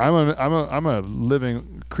 I'm a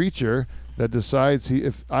living creature that decides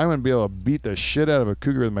if I'm gonna be able to beat the shit out of a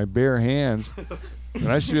cougar with my bare hands, and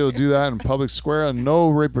I should be able to do that in public square and no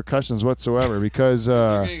repercussions whatsoever because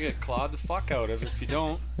You're gonna get clawed the fuck out of if you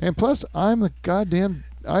don't. and plus I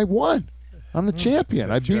won. I'm the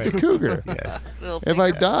champion. I beat the cougar. Yeah. If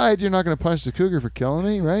I died, you're not gonna punch the cougar for killing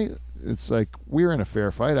me, right? It's like we were in a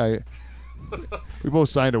fair fight. We both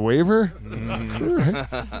signed a waiver.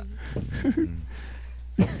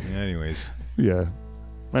 Anyways. Yeah.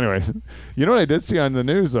 Anyways, you know what I did see on the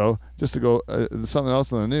news though, just to go something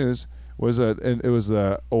else on the news was it was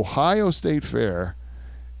the Ohio State Fair,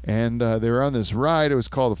 and they were on this ride. It was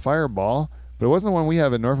called the Fireball, but it wasn't the one we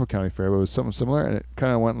have at Norfolk County Fair. But it was something similar, and it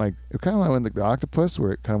kind of went like the octopus,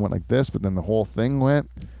 where it kind of went like this, but then the whole thing went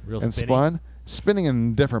Real and spinny. spinning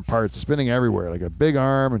in different parts, spinning everywhere, like a big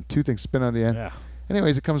arm and two things spin on the end. Yeah.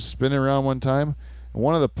 Anyways, it comes spinning around one time, and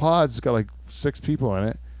one of the pods got like 6 people in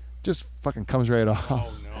it, just fucking comes right off.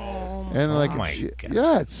 Oh no. And like, my God.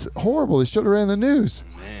 yeah, it's horrible. They showed it right in the news.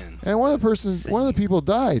 Man. And one of the people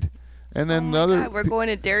died. And then the other. God, we're going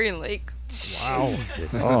to Darien Lake. Wow.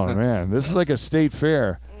 Oh man, this is like a state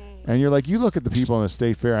fair, and you're like, you look at the people in the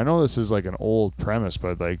state fair. I know this is like an old premise,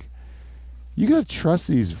 but like, you gotta trust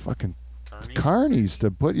these fucking carnies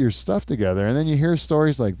to put your stuff together, and then you hear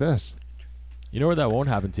stories like this. You know where that won't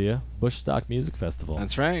happen to you? Bushstock Music Festival.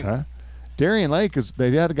 That's right. Huh? Darien Lake is.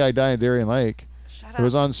 They had a guy die in Darien Lake. Shut up. It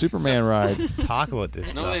was on Superman ride. Talk about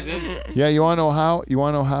this No, stuff. they didn't. Yeah, you want to know how? You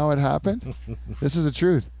want to know how it happened? This is the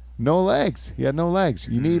truth. No legs. He had no legs.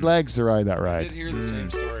 You need legs to ride that I ride, did hear the same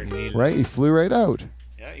story. right? He flew right out.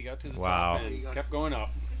 Yeah, he got to the Wow. top and kept going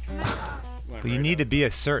up. But you need to be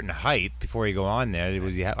a certain height before you go on there.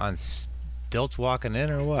 Was he on stilts walking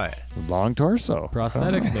in or what? Long torso.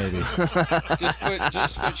 Prosthetics, maybe.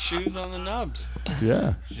 just put shoes on the nubs.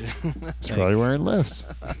 Yeah. He's probably wearing lifts.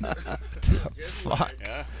 Fuck.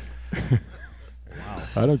 Yeah.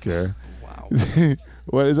 I don't care. Wow.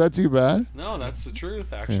 What, is that too bad? No, that's the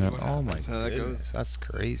truth. Actually, Yeah. what Oh my That's how that goodness. goes. That's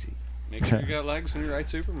crazy. Make sure you got legs when you ride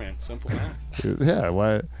Superman. Simple math. Yeah.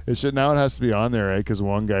 Why? It should now. It has to be on there, right? Because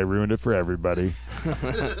one guy ruined it for everybody.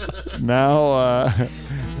 now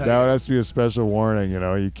it has to be a special warning. You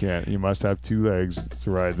know, you can't. You must have 2 legs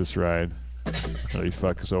to ride this ride. Or you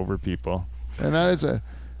fuck us over, people. And that is a.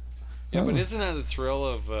 Yeah, but Oh. isn't that the thrill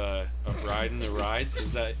of riding the rides?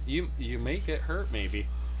 Is that you may get hurt maybe.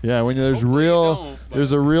 Yeah, when there's Hopefully you real, don't, but-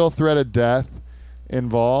 there's a real threat of death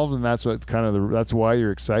involved, and that's what kind of that's why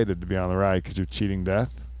you're excited to be on the ride, because you're cheating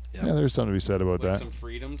death. Yep. Yeah, there's something to be said about Like that. some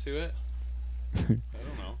freedom to it. I don't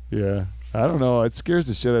know. Yeah, I don't know. It scares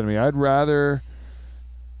the shit out of me. I'd rather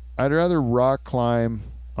rock climb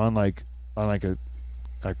on like a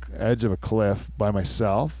edge of a cliff by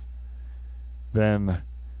myself than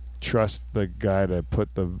trust the guy to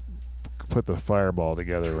put the fireball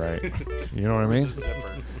together, right? You know what I mean? Just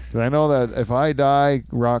zipper. 'Cause I know that if I die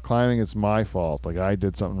rock climbing, it's my fault. Like I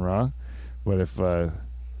did something wrong. But if I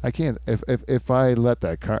can't, if I let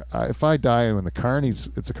that car, if I die when it's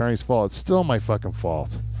the carney's fault, it's still my fucking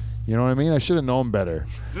fault. You know what I mean? I should have known better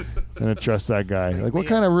than to trust that guy. Like, what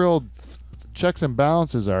kind of real checks and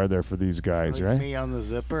balances are there for these guys, Like right? me on the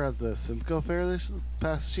zipper at the Simcoe Fair this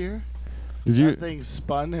past year. Did you? That thing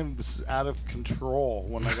spun him out of control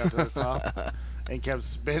when I got to the top, and kept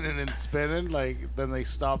spinning and spinning. Like then they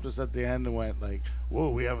stopped us at the end and went like, "Whoa,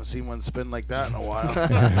 we haven't seen one spin like that in a while."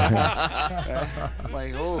 I'm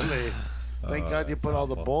like, holy! Thank God you put all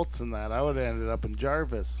the bolts in that. I would have ended up in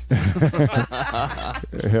Jarvis.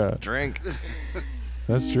 Yeah, Drink.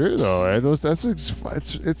 that's true though. Eh?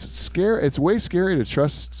 It's scary. It's way scary to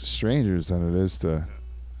trust strangers than it is to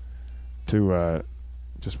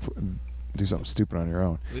just do something stupid on your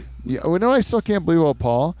own. Yeah, well, no, I still can't believe about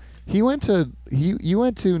Paul. You went to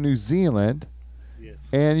New Zealand, Yes.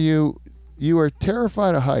 and you were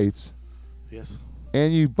terrified of heights, Yes.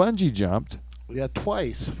 and you bungee jumped. Yeah,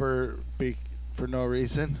 twice for no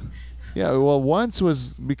reason. Yeah, well, once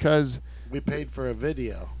was because, We paid for a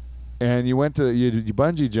video. and you went to you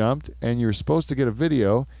bungee jumped, and you were supposed to get a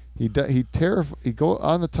video. He go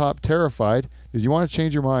on the top terrified. Did you want to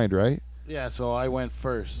change your mind, right? Yeah, so I went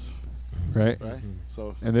first, Right. right?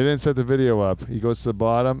 So And they didn't set the video up. He goes to the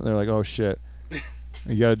bottom, and they're like, "Oh shit,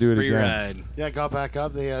 you got to do it Free again." ride. yeah, I got back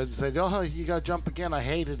up. They said, "Oh, you got to jump again." I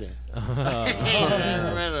hated it. I hated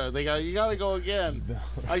every minute. They go, "You got to go again."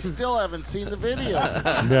 I still haven't seen the video.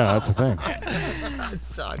 Yeah, that's the thing.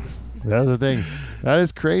 Sucks. That's the thing. That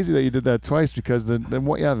is crazy that you did that twice, because the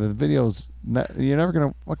video's you're never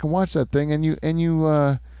gonna fucking watch that thing, and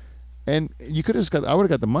And you could have just I would have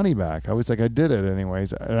got the money back. I was like, I did it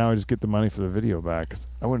anyways, and I would just get the money for the video back. 'Cause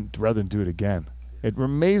I wouldn't rather than do it again. It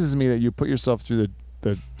amazes me that you put yourself through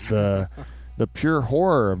the pure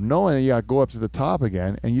horror of knowing that you got to go up to the top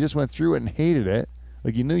again, and you just went through it and hated it,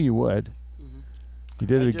 like you knew you would. Mm-hmm. You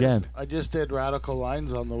did it again. I just did radical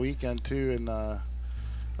lines on the weekend too, and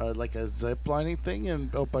like a zip lining thing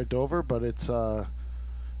out by Dover, but it's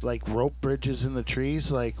like rope bridges in the trees,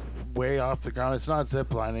 like way off the ground. It's not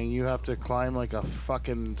zip lining. You have to climb like a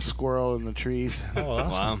fucking squirrel in the trees. Oh,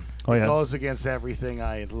 awesome. Wow. Oh yeah. It goes against everything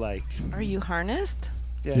I like. Are you harnessed?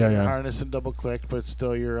 Yeah, Yeah. harness and double clicked, but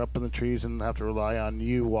still you're up in the trees and have to rely on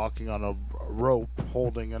you walking on a rope,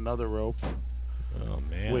 holding another rope. Oh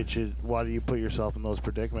man. Which is, why do you put yourself in those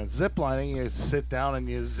predicaments? Zip lining, you sit down and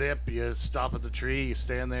you zip, you stop at the tree, you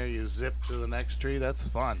stand there, you zip to the next tree. That's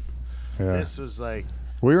fun. Yeah. This was like,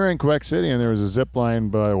 We were in Quebec City, and there was a zip line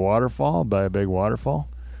by a big waterfall,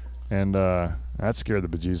 and that scared the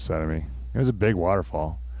bejesus out of me. It was a big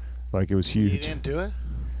waterfall, like it was huge. you didn't do it?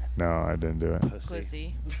 No, I didn't do it.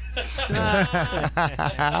 Pussy.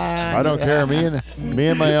 I don't care. Me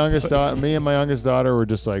and my youngest daughter were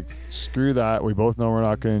just like, screw that. We both know we're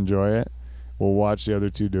not going to enjoy it. We'll watch the other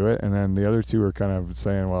two do it, and then the other two were kind of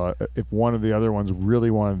saying, well, if one of the other ones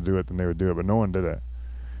really wanted to do it, then they would do it, but no one did it.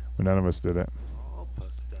 But none of us did it.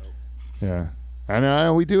 Yeah,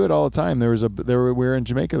 and we do it all the time. We were in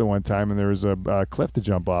Jamaica the one time, and there was a cliff to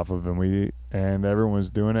jump off of, and everyone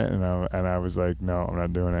was doing it, and I was like, no, I'm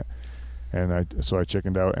not doing it, so I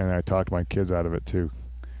chickened out, and I talked my kids out of it too,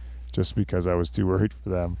 just because I was too worried for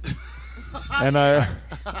them, and I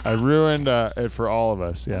ruined it for all of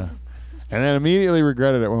us. Yeah, and then immediately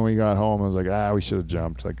regretted it when we got home. I was like, we should have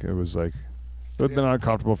jumped. Like it was like. It would have been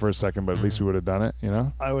uncomfortable for a second, but at least we would have done it, you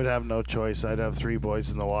know? I would have no choice. I'd have 3 boys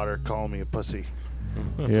in the water calling me a pussy.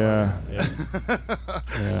 Yeah.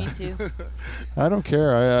 Me too. I don't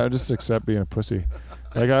care. I just accept being a pussy.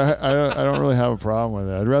 Like I don't really have a problem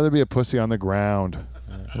with it. I'd rather be a pussy on the ground,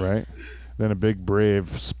 right, than a big brave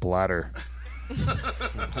splatter.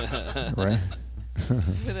 Right?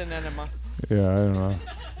 With an enema. Yeah, I don't know.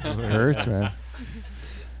 It hurts, man.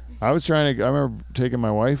 I remember taking my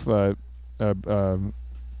wife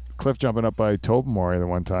cliff jumping up by Tobermory the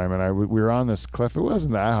one time, and we were on this cliff. It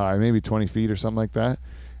wasn't that high, maybe 20 feet or something like that,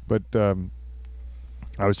 but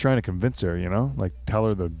I was trying to convince her, like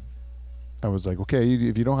tell her I was like, okay,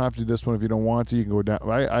 if you don't have to do this one, if you don't want to, you can go down.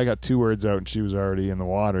 I got 2 words out, and she was already in the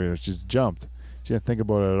water. She just jumped. She didn't think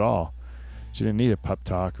about it at all. She didn't need a pep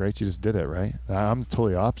talk, right? She just did it, right? I'm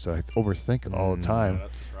totally opposite. I overthink all the time.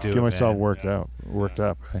 Get myself worked up,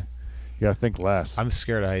 right? You gotta think less. I'm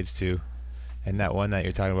scared of heights too. And that one that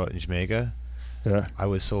you're talking about in Jamaica, yeah, I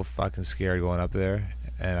was so fucking scared going up there,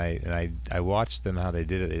 and I watched them how they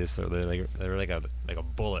did it. They were like a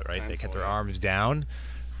bullet, right? They kept their arms down,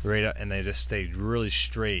 right up, and they just stayed really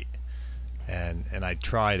straight. And I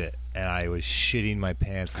tried it, and I was shitting my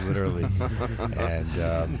pants literally.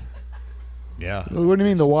 And yeah. What do you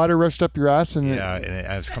mean? The water rushed up your ass and and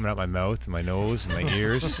it was coming out my mouth and my nose and my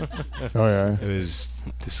ears. Oh yeah. It was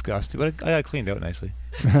disgusting, but I got cleaned out nicely.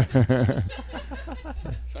 Time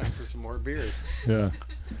for some more beers. Yeah,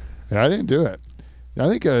 I didn't do it. I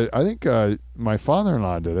think my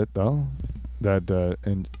father-in-law did it though.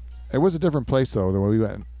 And it was a different place though than where we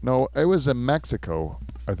went. No, it was in Mexico,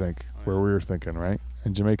 I think, where we were thinking. Right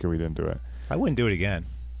in Jamaica, we didn't do it. I wouldn't do it again.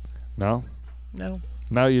 No. No.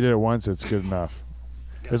 Now you did it once, it's good enough.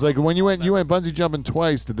 It's like when you went bungee jumping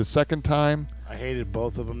twice. Did the second time? I hated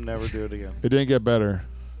both of them. Never do it again. It didn't get better.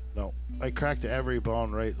 No, I cracked every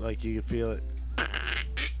bone. Right, like you could feel it.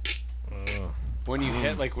 When you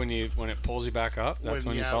hit, like when it pulls you back up, that's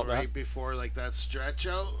when you felt right that? before, like that stretch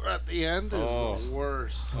out at the end is the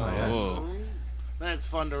worst. Oh. Then it's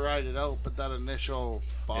fun to ride it out, but that initial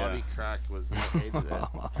body crack was. I hated it.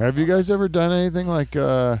 Have you guys ever done anything like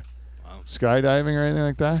skydiving or anything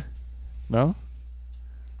like that? No.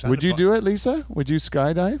 Would you do it, Lisa? Would you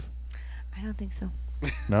skydive? I don't think so.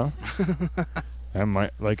 No. And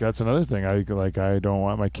that's another thing. I don't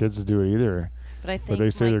want my kids to do it either. But I think they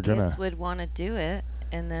say my they're kids gonna. would want to do it,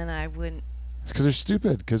 and then I wouldn't. It's because they're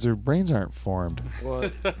stupid. Because their brains aren't formed.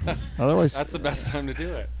 What? Otherwise, That's the best time to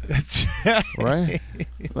do it. right?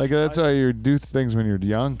 Like that's how you do things when you're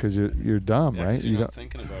young. Because you're dumb, Yeah, 'cause right? you're You not don't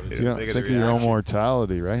thinking about it. you don't Think think of of the your own reaction.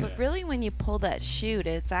 mortality, right? But really, when you pull that chute,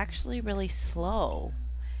 it's actually really slow,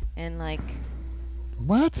 and like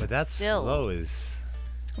What? But that's Still. slow as.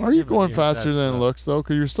 Are you going Yeah, faster that's than it not- looks though?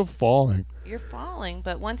 Because you're still falling. you're falling.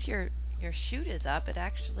 But once your chute is up, it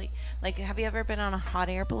actually have you ever been on a hot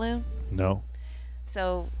air balloon? No.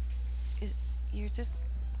 So you're just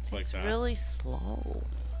like it's that. really slow.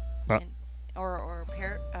 and, or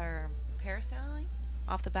parasailing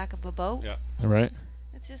off the back of a boat. Yeah. Right.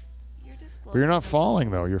 It's just you're just floating. But you're not in the falling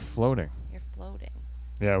water. though. You're floating. You're floating.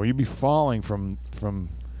 Yeah. Well, you'd be falling from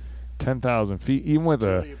 10,000 feet, even with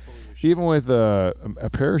Until a you pull your shit. a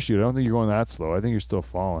parachute. I don't think you're going that slow. I think you're still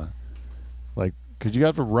falling. Like, cause you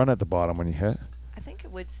have to run at the bottom when you hit. I think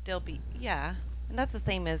it would still be and that's the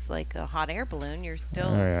same as like a hot air balloon. You're still.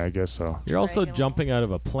 Oh, yeah, I guess so. You're also Regular. jumping out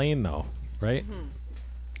of a plane, though, right?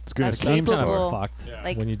 It's gonna That's seem That's kind slow. of cool. fucked Yeah.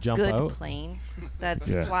 Like when you jump good out. plane that's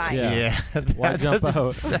Yeah. flying. Yeah. Why jump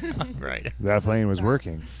out? Right. That plane was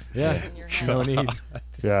working. Yeah, In your head. no need.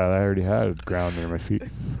 Yeah, I already had ground near my feet.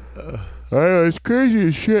 I know, it's crazy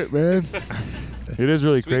as shit, man. It is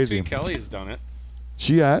really Sweet crazy. Sweet Kelly has done it.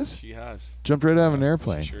 She has She has. jumped right out of an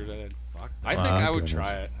airplane. She sure did. Fuck. I think Wow. I would Goodness.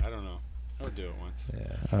 try it. I don't know. I would do it once.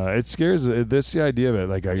 It scares. This the idea of it.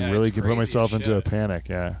 Like I Yeah, really it's can put crazy myself as into a shit. panic.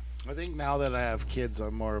 Yeah. I think now that I have kids,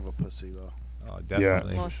 I'm more of a pussy though. Oh,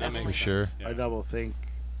 definitely. Most That definitely. makes For sure. sense. Yeah. I double think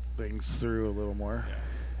things through a little more.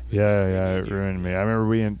 Yeah, it ruined me. I remember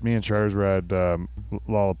me and Charles were at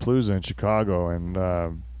Lollapalooza in Chicago, and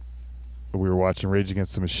we were watching Rage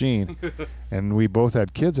Against the Machine, and we both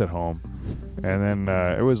had kids at home. And then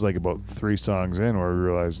it was like about 3 songs in where we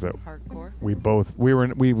realized that Hardcore. we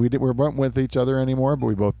weren't with each other anymore, but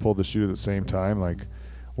we both pulled the chute at the same time. Like,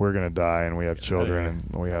 we're gonna die, and we have children,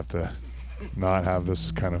 and we have to not have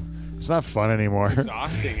this kind of. It's not fun anymore. It's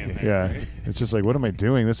exhausting in there. Yeah, Right? it's just like, what am I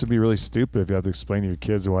doing? This would be really stupid if you have to explain to your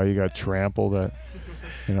kids why you got trampled at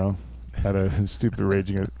a stupid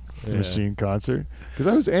Raging Against the Yeah. Machine concert. Because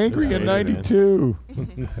I was angry in crazy, man. '92.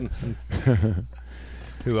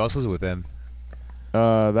 Who else was with them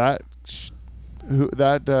That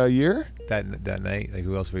year, that night? Like,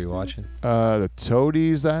 who else were you watching? the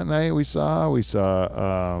Toadies that night we saw.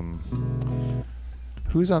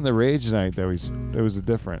 Who's on the Rage night that it was a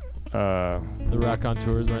different. The Rock on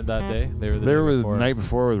Tours weren't that day. They were the There day was before. night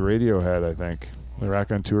before with Radiohead, I think. The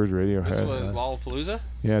Rock on Tours Radiohead. This was Lollapalooza,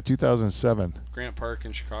 Yeah, 2007. Grant Park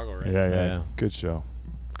in Chicago, right? Yeah. Good show.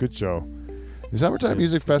 The summertime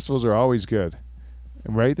music festivals are always good,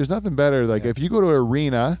 right? There's nothing better. Like, if you go to an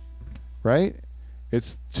arena, right?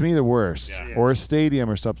 It's, to me, the worst. Yeah. Or a stadium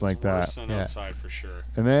or something like It's worse that. than Yeah. outside for sure.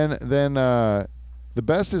 And then the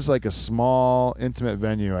best is like a small, intimate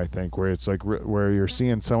venue, I think, where it's like where you're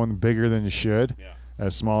seeing someone bigger than you should Yeah. at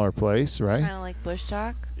a smaller place, right? Kind of like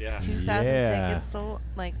Bushstock. Yeah. 2,000 Yeah. tickets sold.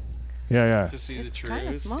 Like Yeah. To see it's the kind of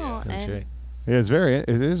truths. small. That's and right. Yeah, it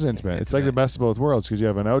is intimate. It's like the best of both worlds because you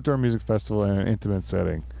have an outdoor music festival and an intimate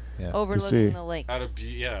setting. Yeah. see. overlooking the lake. Out of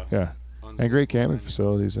yeah. Yeah. And great camping Unbelievable.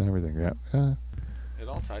 facilities and everything. Yeah. It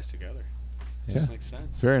all ties together. It Yeah. just makes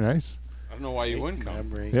sense. Very nice. I don't know why you wouldn't come.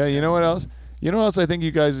 Memory. Yeah, you know what else? You know what else I think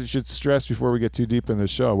you guys should stress before we get too deep in the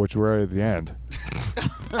show, which we're at the end.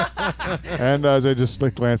 And as I just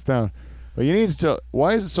glanced down. But you need to tell,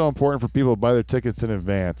 why is it so important for people to buy their tickets in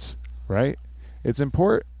advance, right? It's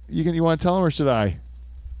important. You want to tell them or should I?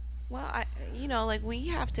 Well, like we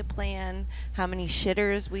have to plan how many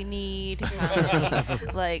shitters we need,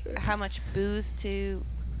 how much booze to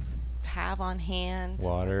have on hand,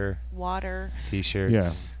 Water, water, T-shirts,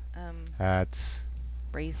 Yeah. hats.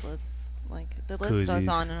 bracelets. Like the list goes Koozies.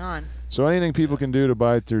 on and on. So anything people can do to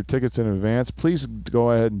buy their tickets in advance, please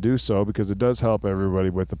go ahead and do so because it does help everybody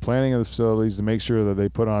with the planning of the facilities to make sure that they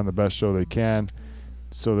put on the best show they can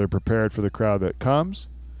so they're prepared for the crowd that comes.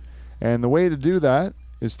 And the way to do that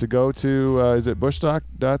is to go to, is it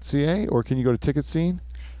bushstock.ca or can you go to Ticket Scene?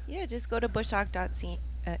 Yeah, just go to bushstock.ca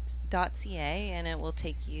and it will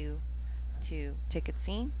take you to Ticket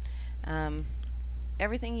Scene.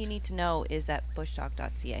 Everything you need to know is at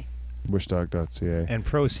bushstock.ca. Bushstock.ca. And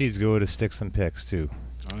proceeds go to Stix and Pics too,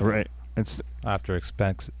 Right. And after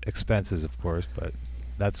expenses, of course. But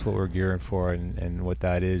that's what we're gearing for, and what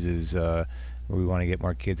that is we want to get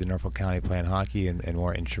more kids in Norfolk County playing hockey and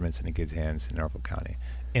more instruments in the kids' hands in Norfolk County,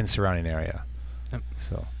 in surrounding area. Yep.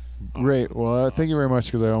 So great. Well, thank you very much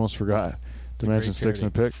because I almost forgot to a mention great Sticks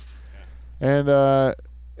and charity. Picks. And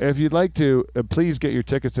if you'd like to, please get your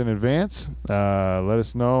tickets in advance. Let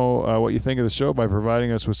us know what you think of the show by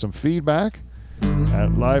providing us with some feedback at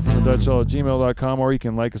livefromthedutchhall@gmail.com, or you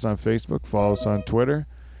can like us on Facebook, follow us on Twitter.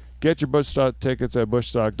 Get your Bushstock tickets at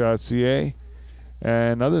bushstock.ca.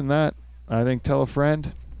 And other than that, I think tell a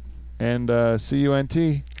friend and CUNT.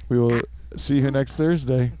 We will see you next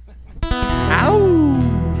Thursday.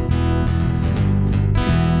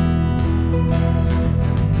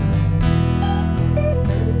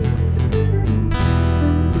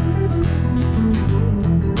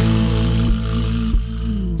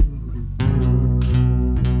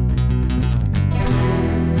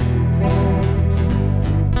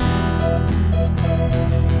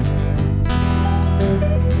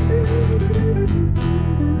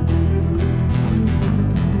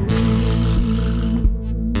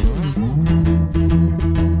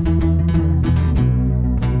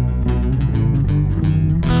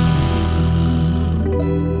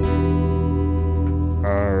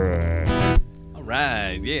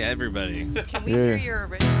 right. Yeah, everybody. Can we hear your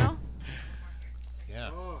original? Yeah.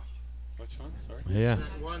 Which one? Sorry. Yeah.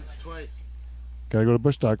 Once, twice. Gotta go to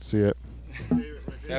Bushstock to see it.